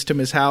computer system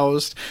is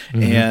housed,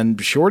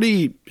 and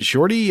Shorty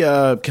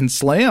can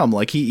slam.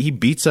 Like he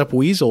beats up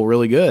Weasel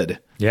really good.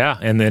 Yeah,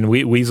 and then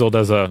Weasel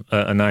does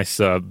a nice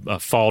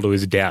fall to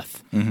his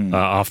death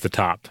off the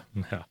top.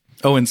 Yeah.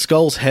 Oh, and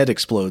Skull's head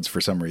explodes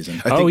for some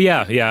reason.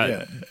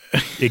 Yeah.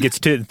 It gets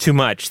too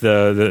much.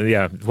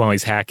 While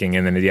he's hacking,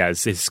 and then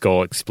his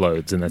skull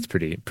explodes, and that's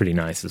pretty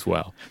nice as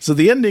well. So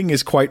the ending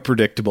is quite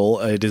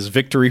predictable. It is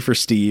victory for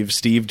Steve.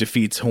 Steve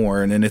defeats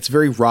Horn, and it's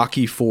very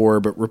Rocky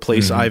IV, but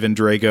replace Ivan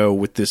Drago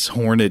with this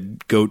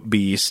horned goat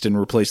beast, and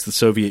replace the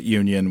Soviet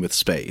Union with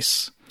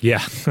space.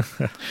 Yeah.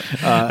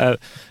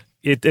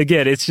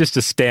 It's just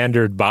a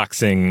standard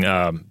boxing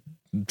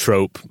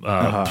trope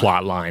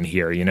plot line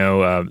here.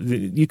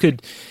 You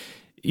could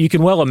you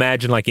can well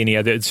imagine like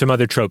some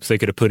other tropes they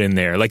could have put in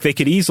there. Like they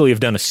could easily have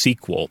done a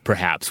sequel,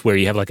 perhaps, where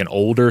you have like an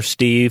older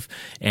Steve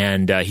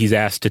and he's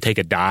asked to take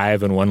a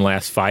dive in one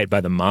last fight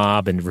by the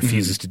mob and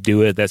refuses to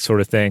do it, that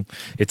sort of thing.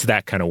 It's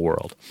that kind of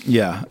world.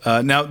 Yeah.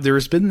 Now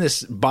there's been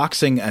this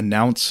boxing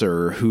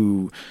announcer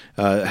who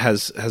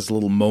has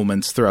little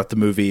moments throughout the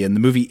movie, and the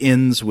movie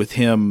ends with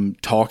him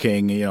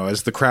talking,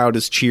 as the crowd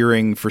is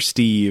cheering for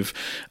Steve.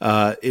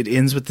 It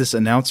ends with this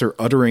announcer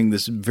uttering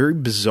this very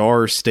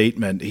bizarre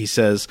statement. He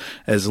says,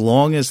 "As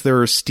long as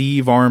there are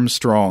Steve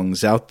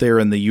Armstrongs out there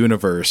in the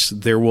universe,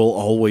 there will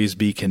always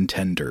be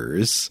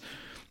contenders."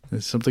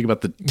 There's something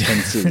about the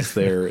tenses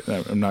there.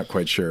 I'm not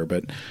quite sure,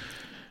 but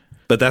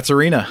that's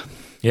Arena.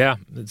 Yeah.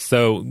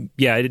 So,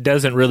 yeah, it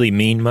doesn't really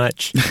mean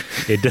much.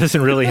 It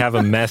doesn't really have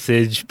a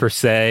message per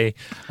se,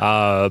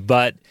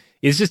 but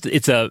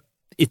it's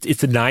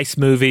a nice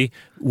movie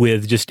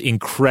with just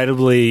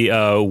incredibly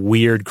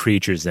weird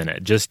creatures in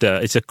it.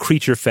 It's a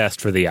creature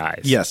fest for the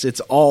eyes. Yes,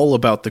 it's all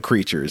about the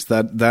creatures.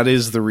 That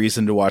is the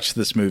reason to watch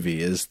this movie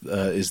is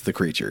the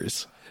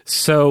creatures.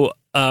 So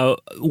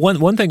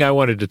one thing I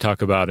wanted to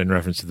talk about in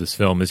reference to this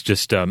film is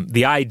just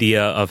the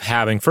idea of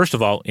having, first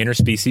of all,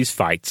 interspecies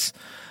fights.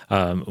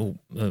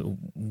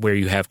 Where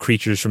you have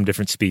creatures from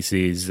different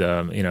species,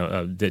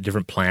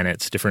 different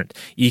planets, different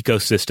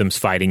ecosystems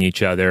fighting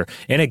each other.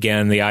 And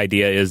again, the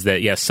idea is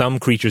that, some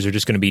creatures are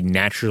just going to be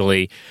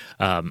naturally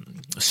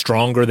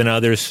stronger than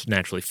others,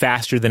 naturally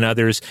faster than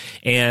others.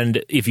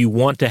 And if you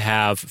want to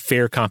have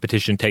fair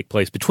competition take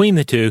place between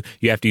the two,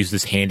 you have to use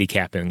this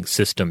handicapping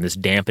system, this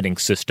dampening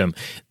system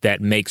that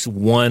makes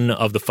one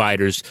of the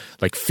fighters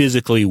like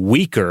physically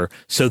weaker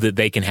so that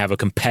they can have a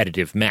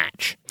competitive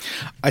match.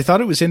 I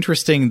thought it was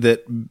interesting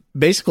that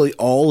basically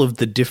all of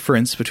the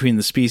difference between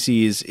the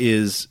species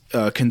is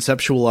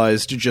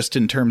conceptualized just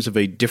in terms of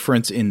a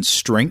difference in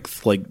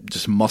strength, like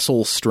just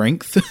muscle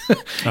strength.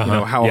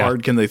 How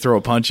hard can they throw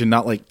a punch, and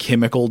not like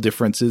chemical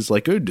differences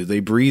like, do they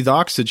breathe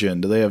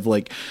oxygen? Do they have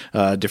like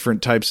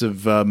different types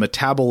of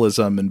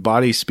metabolism and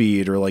body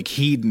speed, or like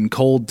heat and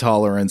cold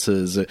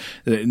tolerances?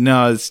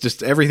 No, it's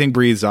just everything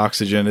breathes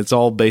oxygen. It's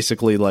all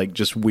basically like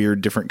just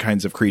weird different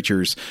kinds of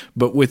creatures,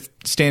 but with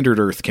standard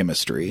Earth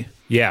chemistry.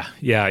 Yeah.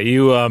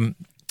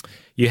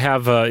 You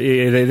have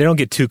they don't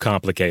get too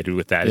complicated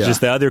with that. It's just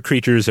the other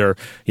creatures are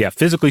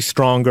physically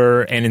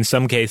stronger, and in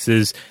some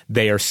cases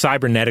they are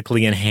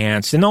cybernetically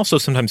enhanced and also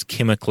sometimes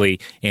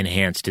chemically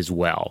enhanced as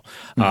well.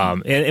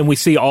 And we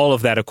see all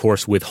of that, of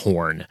course, with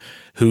Horn,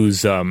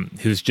 who's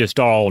just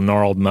all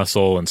gnarled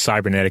muscle and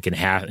cybernetic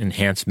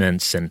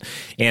enhancements, and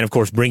of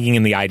course bringing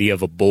in the idea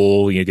of a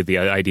bull. You get the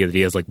idea that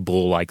he has like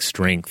bull-like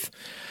strength.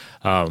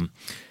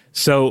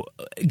 So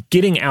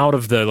getting out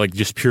of the like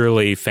just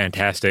purely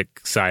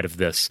fantastic side of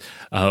this,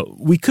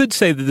 we could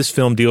say that this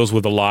film deals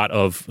with a lot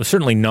of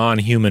certainly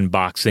non-human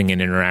boxing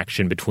and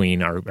interaction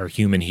between our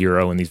human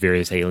hero and these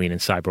various alien and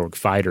cyborg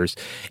fighters.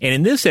 And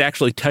in this, it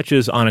actually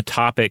touches on a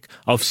topic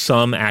of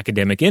some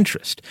academic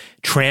interest: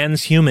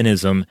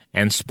 transhumanism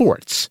and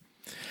sports.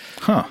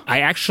 I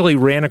actually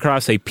ran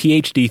across a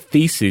PhD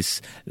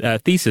thesis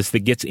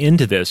that gets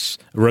into this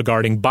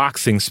regarding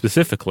boxing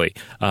specifically.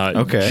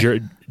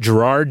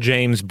 Gerard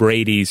James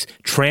Brady's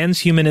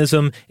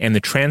Transhumanism and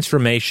the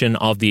Transformation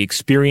of the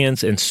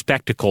Experience and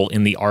Spectacle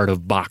in the Art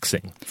of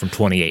Boxing from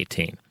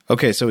 2018.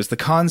 Okay, so is the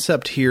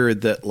concept here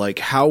that like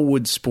how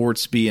would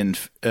sports be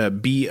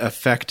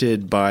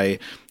affected by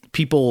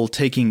people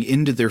taking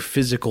into their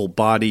physical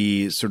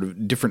body sort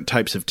of different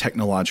types of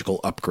technological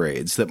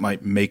upgrades that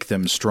might make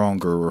them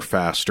stronger or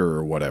faster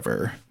or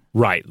whatever?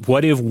 Right.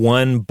 What if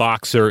one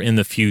boxer in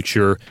the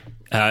future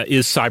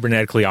is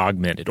cybernetically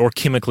augmented or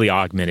chemically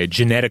augmented,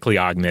 genetically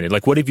augmented?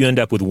 Like, what if you end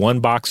up with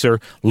one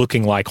boxer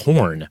looking like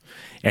Horn,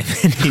 and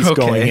then he's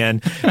going in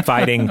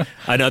fighting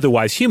an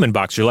otherwise human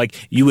boxer? Like,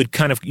 you would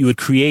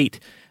create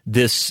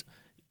this.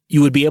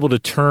 You would be able to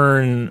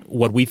turn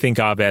what we think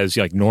of as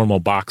like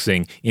normal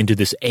boxing into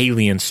this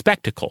alien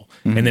spectacle,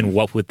 and then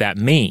what would that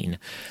mean?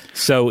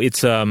 So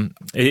it's a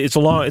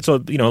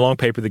long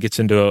paper that gets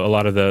into a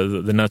lot of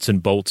the nuts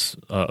and bolts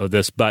of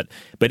this, but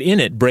in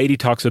it, Brady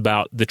talks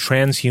about the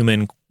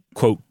transhuman,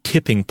 quote,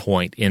 tipping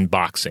point in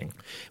boxing,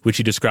 which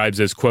he describes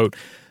as, quote,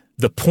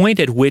 the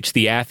point at which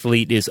the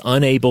athlete is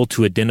unable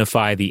to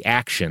identify the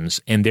actions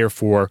and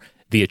therefore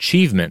the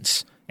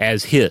achievements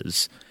as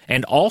his,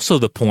 and also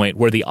the point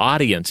where the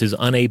audience is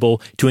unable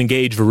to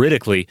engage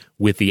veridically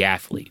with the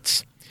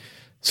athletes.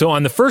 So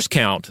on the first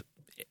count,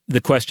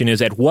 the question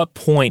is, at what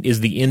point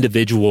is the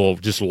individual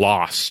just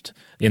lost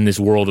in this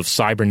world of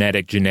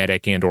cybernetic,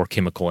 genetic, and or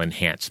chemical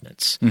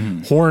enhancements?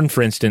 Horn,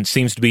 for instance,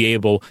 seems to be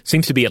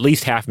at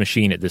least half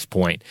machine at this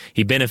point.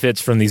 He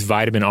benefits from these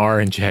vitamin R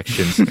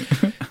injections.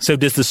 So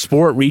does the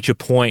sport reach a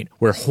point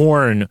where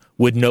Horn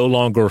would no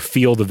longer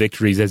feel the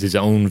victories as his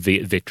own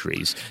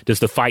victories? Does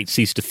the fight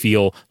cease to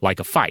feel like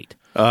a fight?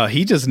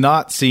 He does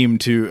not seem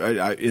to,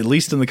 at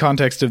least in the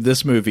context of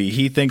this movie,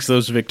 he thinks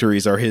those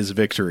victories are his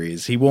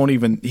victories. He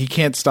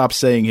can't stop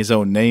saying his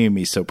own name.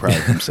 He's so proud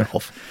of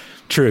himself.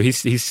 True. He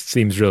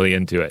seems really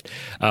into it.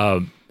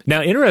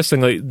 Now,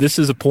 interestingly, this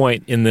is a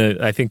point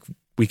I think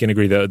we can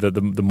agree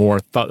the more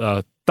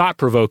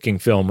thought-provoking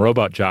film,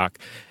 Robot Jock,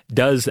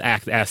 does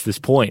ask this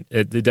point.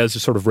 It does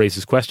sort of raise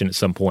this question at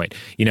some point.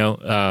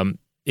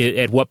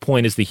 At what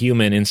point is the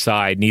human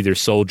inside neither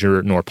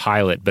soldier nor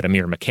pilot, but a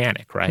mere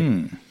mechanic,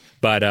 right?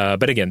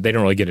 But again, they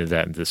don't really get into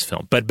that in this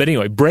film. But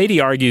anyway, Brady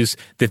argues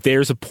that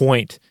there's a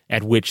point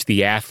at which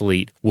the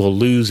athlete will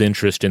lose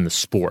interest in the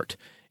sport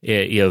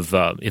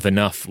if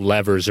enough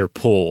levers are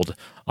pulled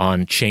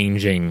on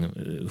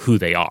changing who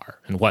they are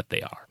and what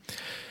they are.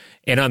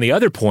 And on the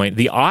other point,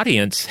 the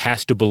audience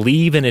has to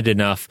believe in it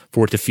enough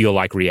for it to feel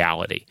like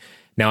reality.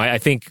 Now, I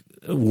think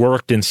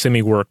worked and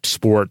semi-worked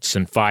sports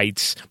and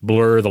fights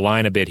blur the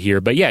line a bit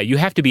here. But yeah, you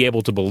have to be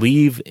able to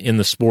believe in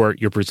the sport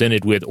you're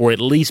presented with, or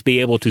at least be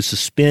able to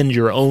suspend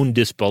your own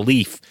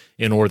disbelief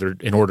in order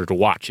to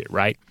watch it,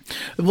 right?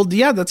 Well,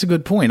 yeah, that's a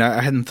good point.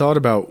 I hadn't thought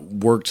about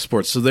worked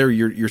sports. So there,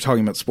 you're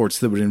talking about sports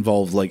that would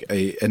involve like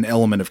an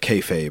element of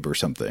kayfabe or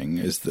something.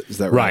 Is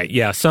that right? Right.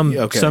 Yeah. Some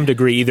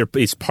degree, either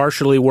it's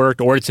partially worked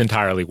or it's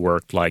entirely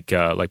worked, like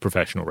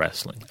professional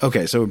wrestling.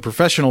 Okay, so in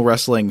professional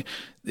wrestling,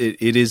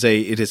 it is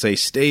a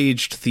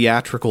staged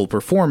theatrical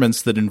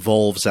performance that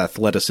involves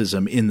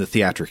athleticism in the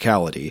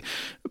theatricality,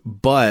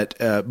 but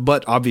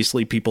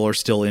obviously people are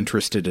still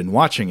interested in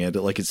watching it.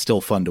 Like, it's still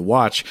fun to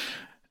watch.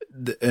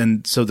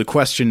 And so the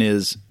question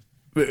is,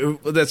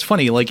 that's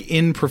funny, like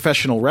in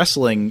professional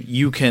wrestling,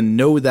 you can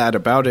know that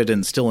about it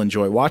and still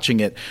enjoy watching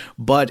it.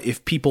 But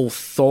if people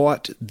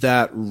thought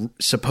that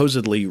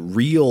supposedly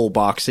real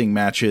boxing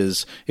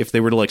matches, if they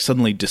were to like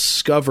suddenly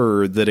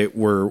discover that it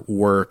were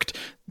worked,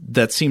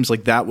 that seems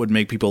like that would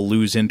make people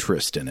lose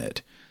interest in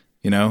it.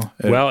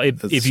 Well,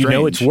 if you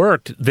know it's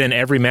worked, then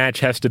every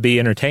match has to be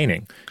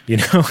entertaining.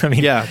 I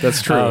mean, yeah,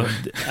 that's true.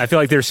 I feel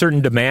like there are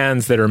certain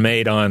demands that are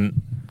made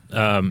on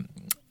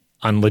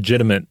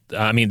legitimate.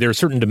 There are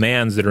certain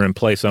demands that are in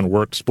place on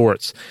worked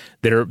sports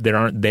that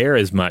aren't there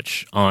as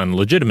much on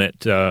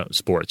legitimate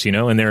sports.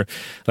 And they're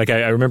like,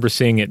 I remember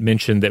seeing it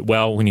mentioned that,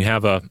 well, when you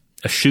have a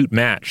shoot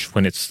match,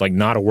 when it's like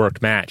not a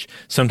worked match,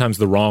 sometimes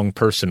the wrong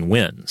person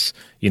wins.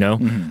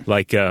 Mm-hmm.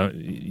 Like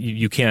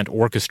you can't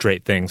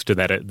orchestrate things to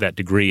that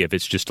degree if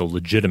it's just a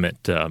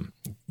legitimate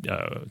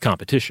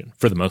competition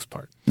for the most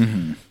part.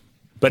 Mm-hmm.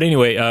 But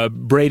anyway,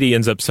 Brady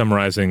ends up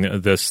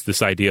summarizing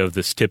this idea of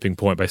this tipping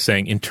point by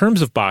saying, in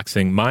terms of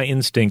boxing, my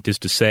instinct is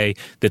to say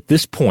that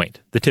this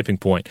point, the tipping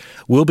point,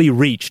 will be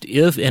reached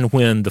if and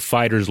when the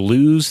fighters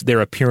lose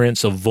their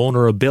appearance of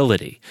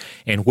vulnerability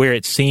and where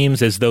it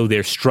seems as though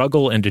their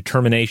struggle and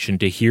determination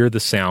to hear the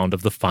sound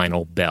of the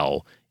final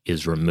bell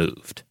is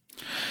removed.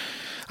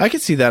 I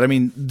could see that. I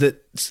mean,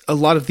 that a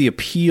lot of the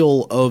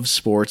appeal of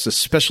sports,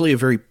 especially a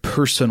very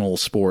personal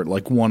sport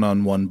like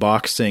one-on-one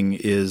boxing,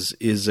 is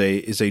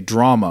a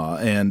drama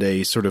and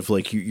a sort of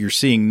like you're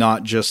seeing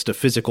not just a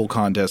physical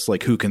contest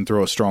like who can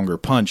throw a stronger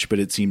punch, but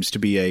it seems to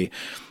be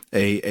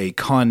a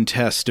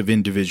contest of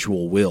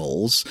individual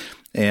wills.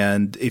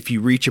 And if you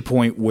reach a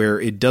point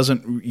where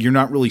you're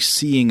not really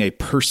seeing a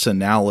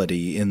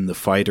personality in the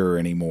fighter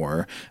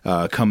anymore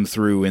come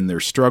through in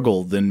their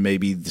struggle, then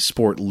maybe the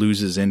sport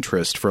loses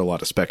interest for a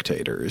lot of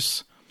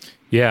spectators.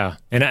 Yeah,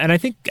 and I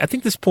think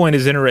this point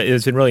is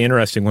really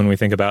interesting when we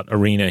think about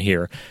arena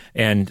here,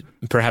 and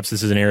perhaps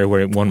this is an area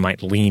where one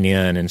might lean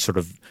in and sort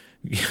of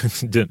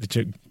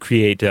to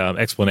create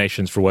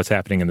explanations for what's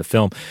happening in the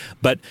film,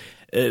 but.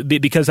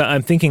 Because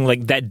I'm thinking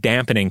like that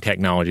dampening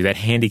technology, that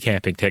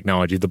handicapping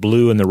technology, the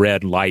blue and the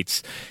red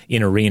lights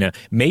in arena,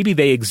 maybe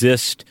they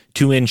exist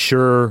to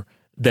ensure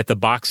that the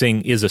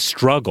boxing is a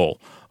struggle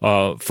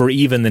for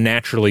even the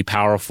naturally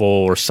powerful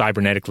or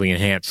cybernetically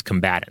enhanced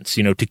combatants,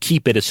 to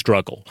keep it a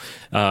struggle.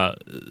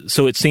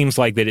 So it seems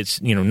like that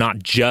it's, not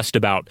just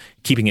about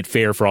keeping it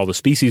fair for all the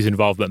species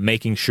involved, but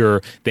making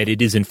sure that it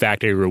is in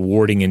fact a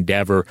rewarding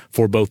endeavor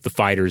for both the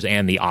fighters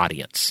and the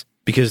audience.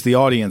 Because the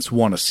audience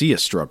want to see a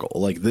struggle,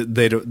 like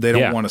they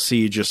don't want to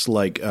see just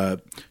like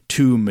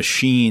two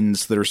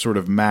machines that are sort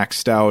of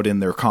maxed out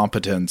in their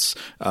competence,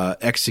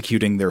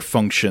 executing their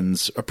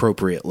functions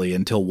appropriately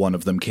until one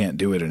of them can't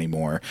do it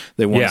anymore.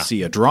 They want to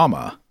see a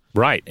drama.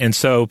 Right. And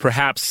so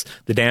perhaps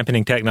the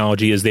dampening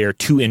technology is there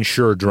to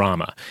ensure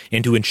drama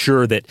and to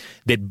ensure that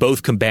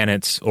both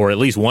combatants, or at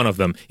least one of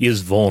them, is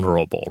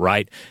vulnerable,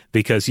 right?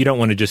 Because you don't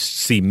want to just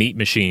see meat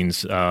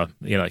machines,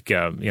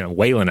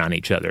 wailing on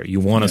each other. You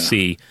want to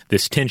see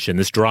this tension,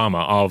 this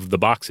drama of the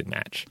boxing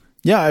match.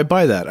 Yeah, I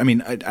buy that. I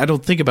mean, I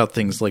don't think about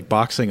things like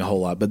boxing a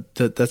whole lot, but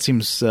that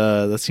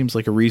seems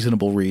like a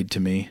reasonable read to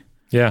me.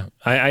 Yeah,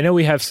 I know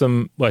we have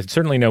some. Well, I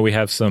certainly know we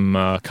have some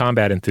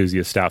combat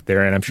enthusiasts out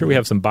there, and I'm sure we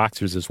have some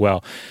boxers as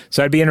well.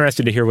 So I'd be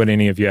interested to hear what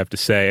any of you have to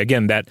say.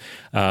 Again, that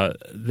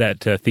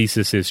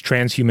thesis is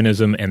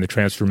Transhumanism and the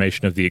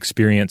Transformation of the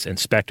Experience and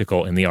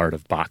Spectacle in the Art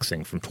of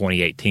Boxing from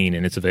 2018,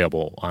 and it's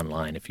available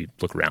online if you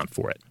look around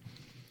for it.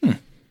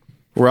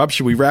 Rob,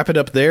 should we wrap it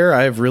up there?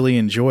 I have really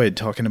enjoyed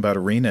talking about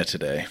Arena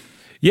today.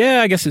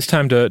 Yeah, I guess it's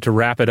time to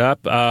wrap it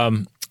up.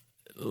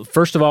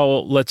 First of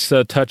all, let's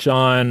touch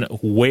on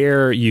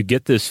where you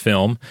get this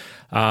film.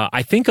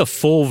 I think a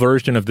full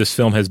version of this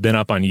film has been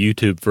up on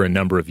YouTube for a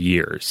number of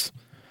years.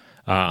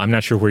 I'm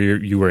not sure where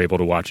you were able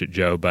to watch it,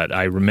 Joe, but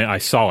I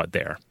saw it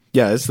there.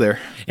 Yeah, it's there.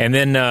 And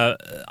then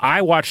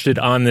I watched it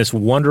on this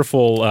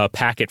wonderful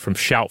packet from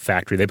Shout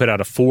Factory. They put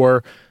out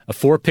a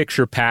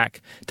four-picture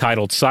pack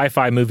titled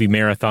Sci-Fi Movie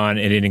Marathon,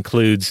 and it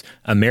includes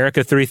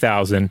America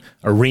 3000,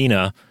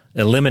 Arena,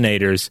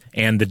 Eliminators,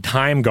 and The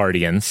Time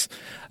Guardians,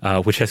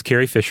 which has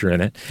Carrie Fisher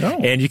in it. Oh.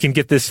 And you can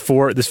get this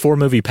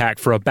four-movie pack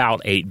for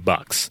about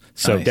 $8.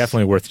 So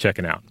definitely worth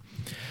checking out.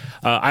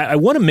 I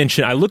want to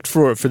mention, I looked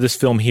for this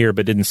film here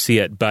but didn't see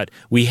it, but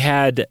we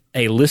had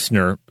a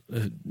listener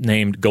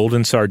named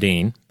Golden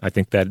Sardine. I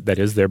think that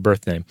is their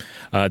birth name.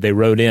 They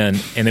wrote in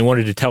and they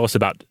wanted to tell us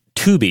about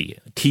Tubi,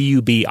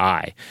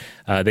 Tubi.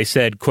 They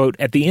said, quote,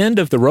 "At the end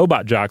of the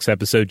Robot Jocks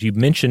episode, you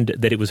mentioned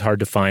that it was hard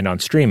to find on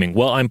streaming.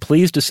 Well, I'm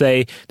pleased to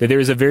say that there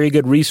is a very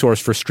good resource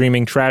for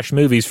streaming trash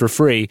movies for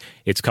free.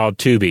 It's called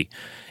Tubi.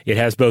 It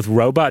has both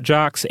Robot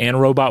Jocks and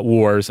Robot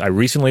Wars. I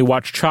recently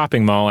watched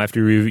Chopping Mall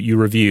after you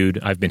reviewed.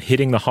 I've been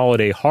hitting the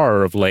holiday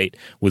horror of late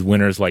with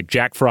winners like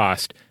Jack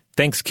Frost,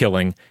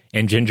 Thanksgiving,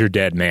 and Ginger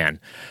Dead Man.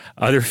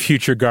 Other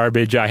future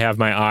garbage I have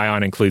my eye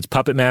on includes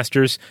Puppet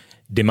Masters,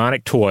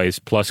 Demonic Toys,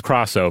 plus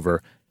Crossover,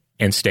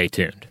 and Stay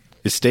Tuned."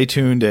 Is Stay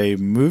Tuned a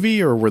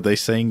movie, or were they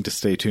saying to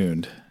stay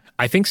tuned?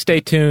 I think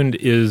Stay Tuned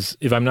is,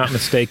 if I'm not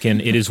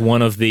mistaken, it is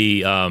one of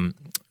the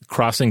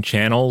Crossing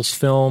Channels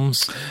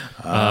films.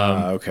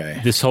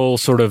 Okay. This whole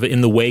sort of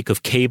in the wake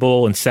of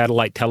cable and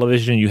satellite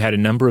television, you had a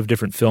number of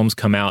different films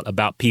come out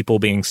about people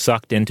being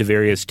sucked into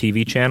various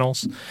TV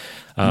channels,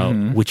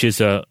 which is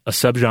a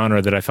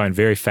subgenre that I find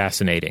very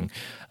fascinating.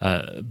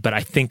 But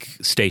I think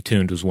Stay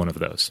Tuned was one of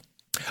those.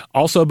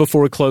 Also,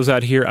 before we close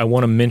out here, I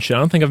want to mention, I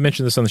don't think I've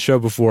mentioned this on the show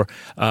before,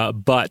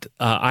 but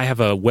I have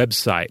a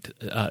website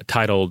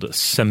titled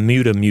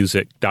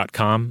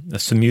SamutaMusic.com.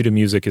 Samuta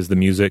Music is the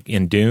music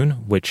in Dune,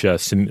 which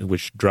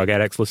drug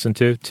addicts listen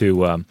to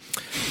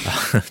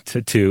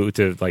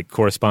like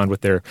correspond with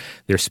their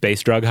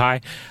space drug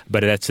high.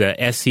 But that's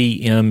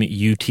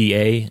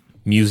SEMUTA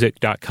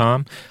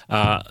music.com.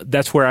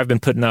 That's where I've been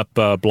putting up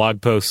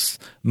blog posts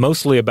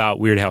mostly about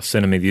Weirdhouse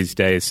Cinema these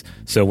days.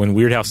 So when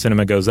Weirdhouse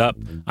Cinema goes up,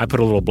 I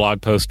put a little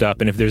blog post up,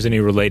 and if there's any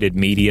related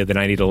media that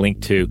I need a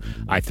link to,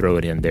 I throw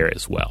it in there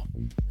as well.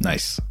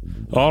 Nice.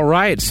 All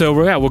right, so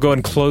we'll go ahead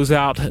and close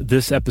out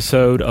this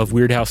episode of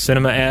Weirdhouse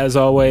Cinema. As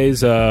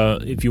always,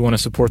 if you want to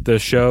support the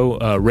show,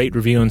 rate,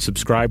 review, and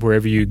subscribe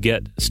wherever you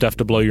get Stuff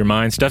to Blow Your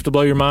Mind. Stuff to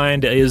Blow Your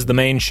Mind is the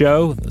main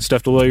show.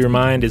 Stuff to Blow Your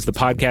Mind is the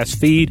podcast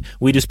feed.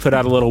 We just put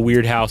out a little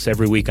Weirdhouse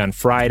every week on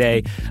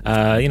Friday,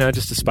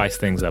 just to spice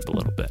things up a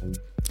little bit.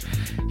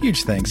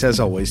 Huge thanks, as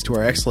always, to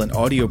our excellent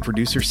audio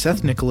producer,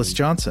 Seth Nicholas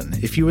Johnson.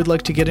 If you would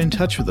like to get in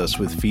touch with us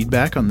with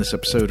feedback on this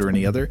episode or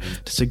any other,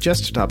 to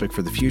suggest a topic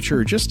for the future,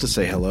 or just to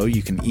say hello,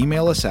 you can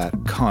email us at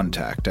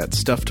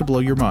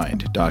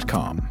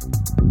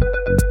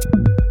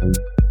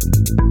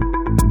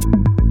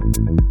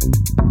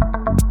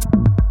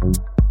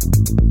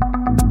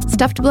contact@stufftoblowyourmind.com.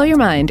 Stuff to Blow Your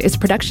Mind is a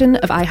production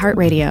of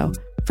iHeartRadio.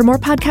 For more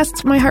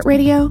podcasts from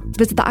iHeartRadio,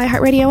 visit the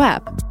iHeartRadio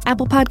app,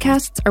 Apple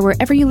Podcasts, or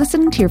wherever you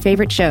listen to your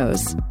favorite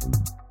shows.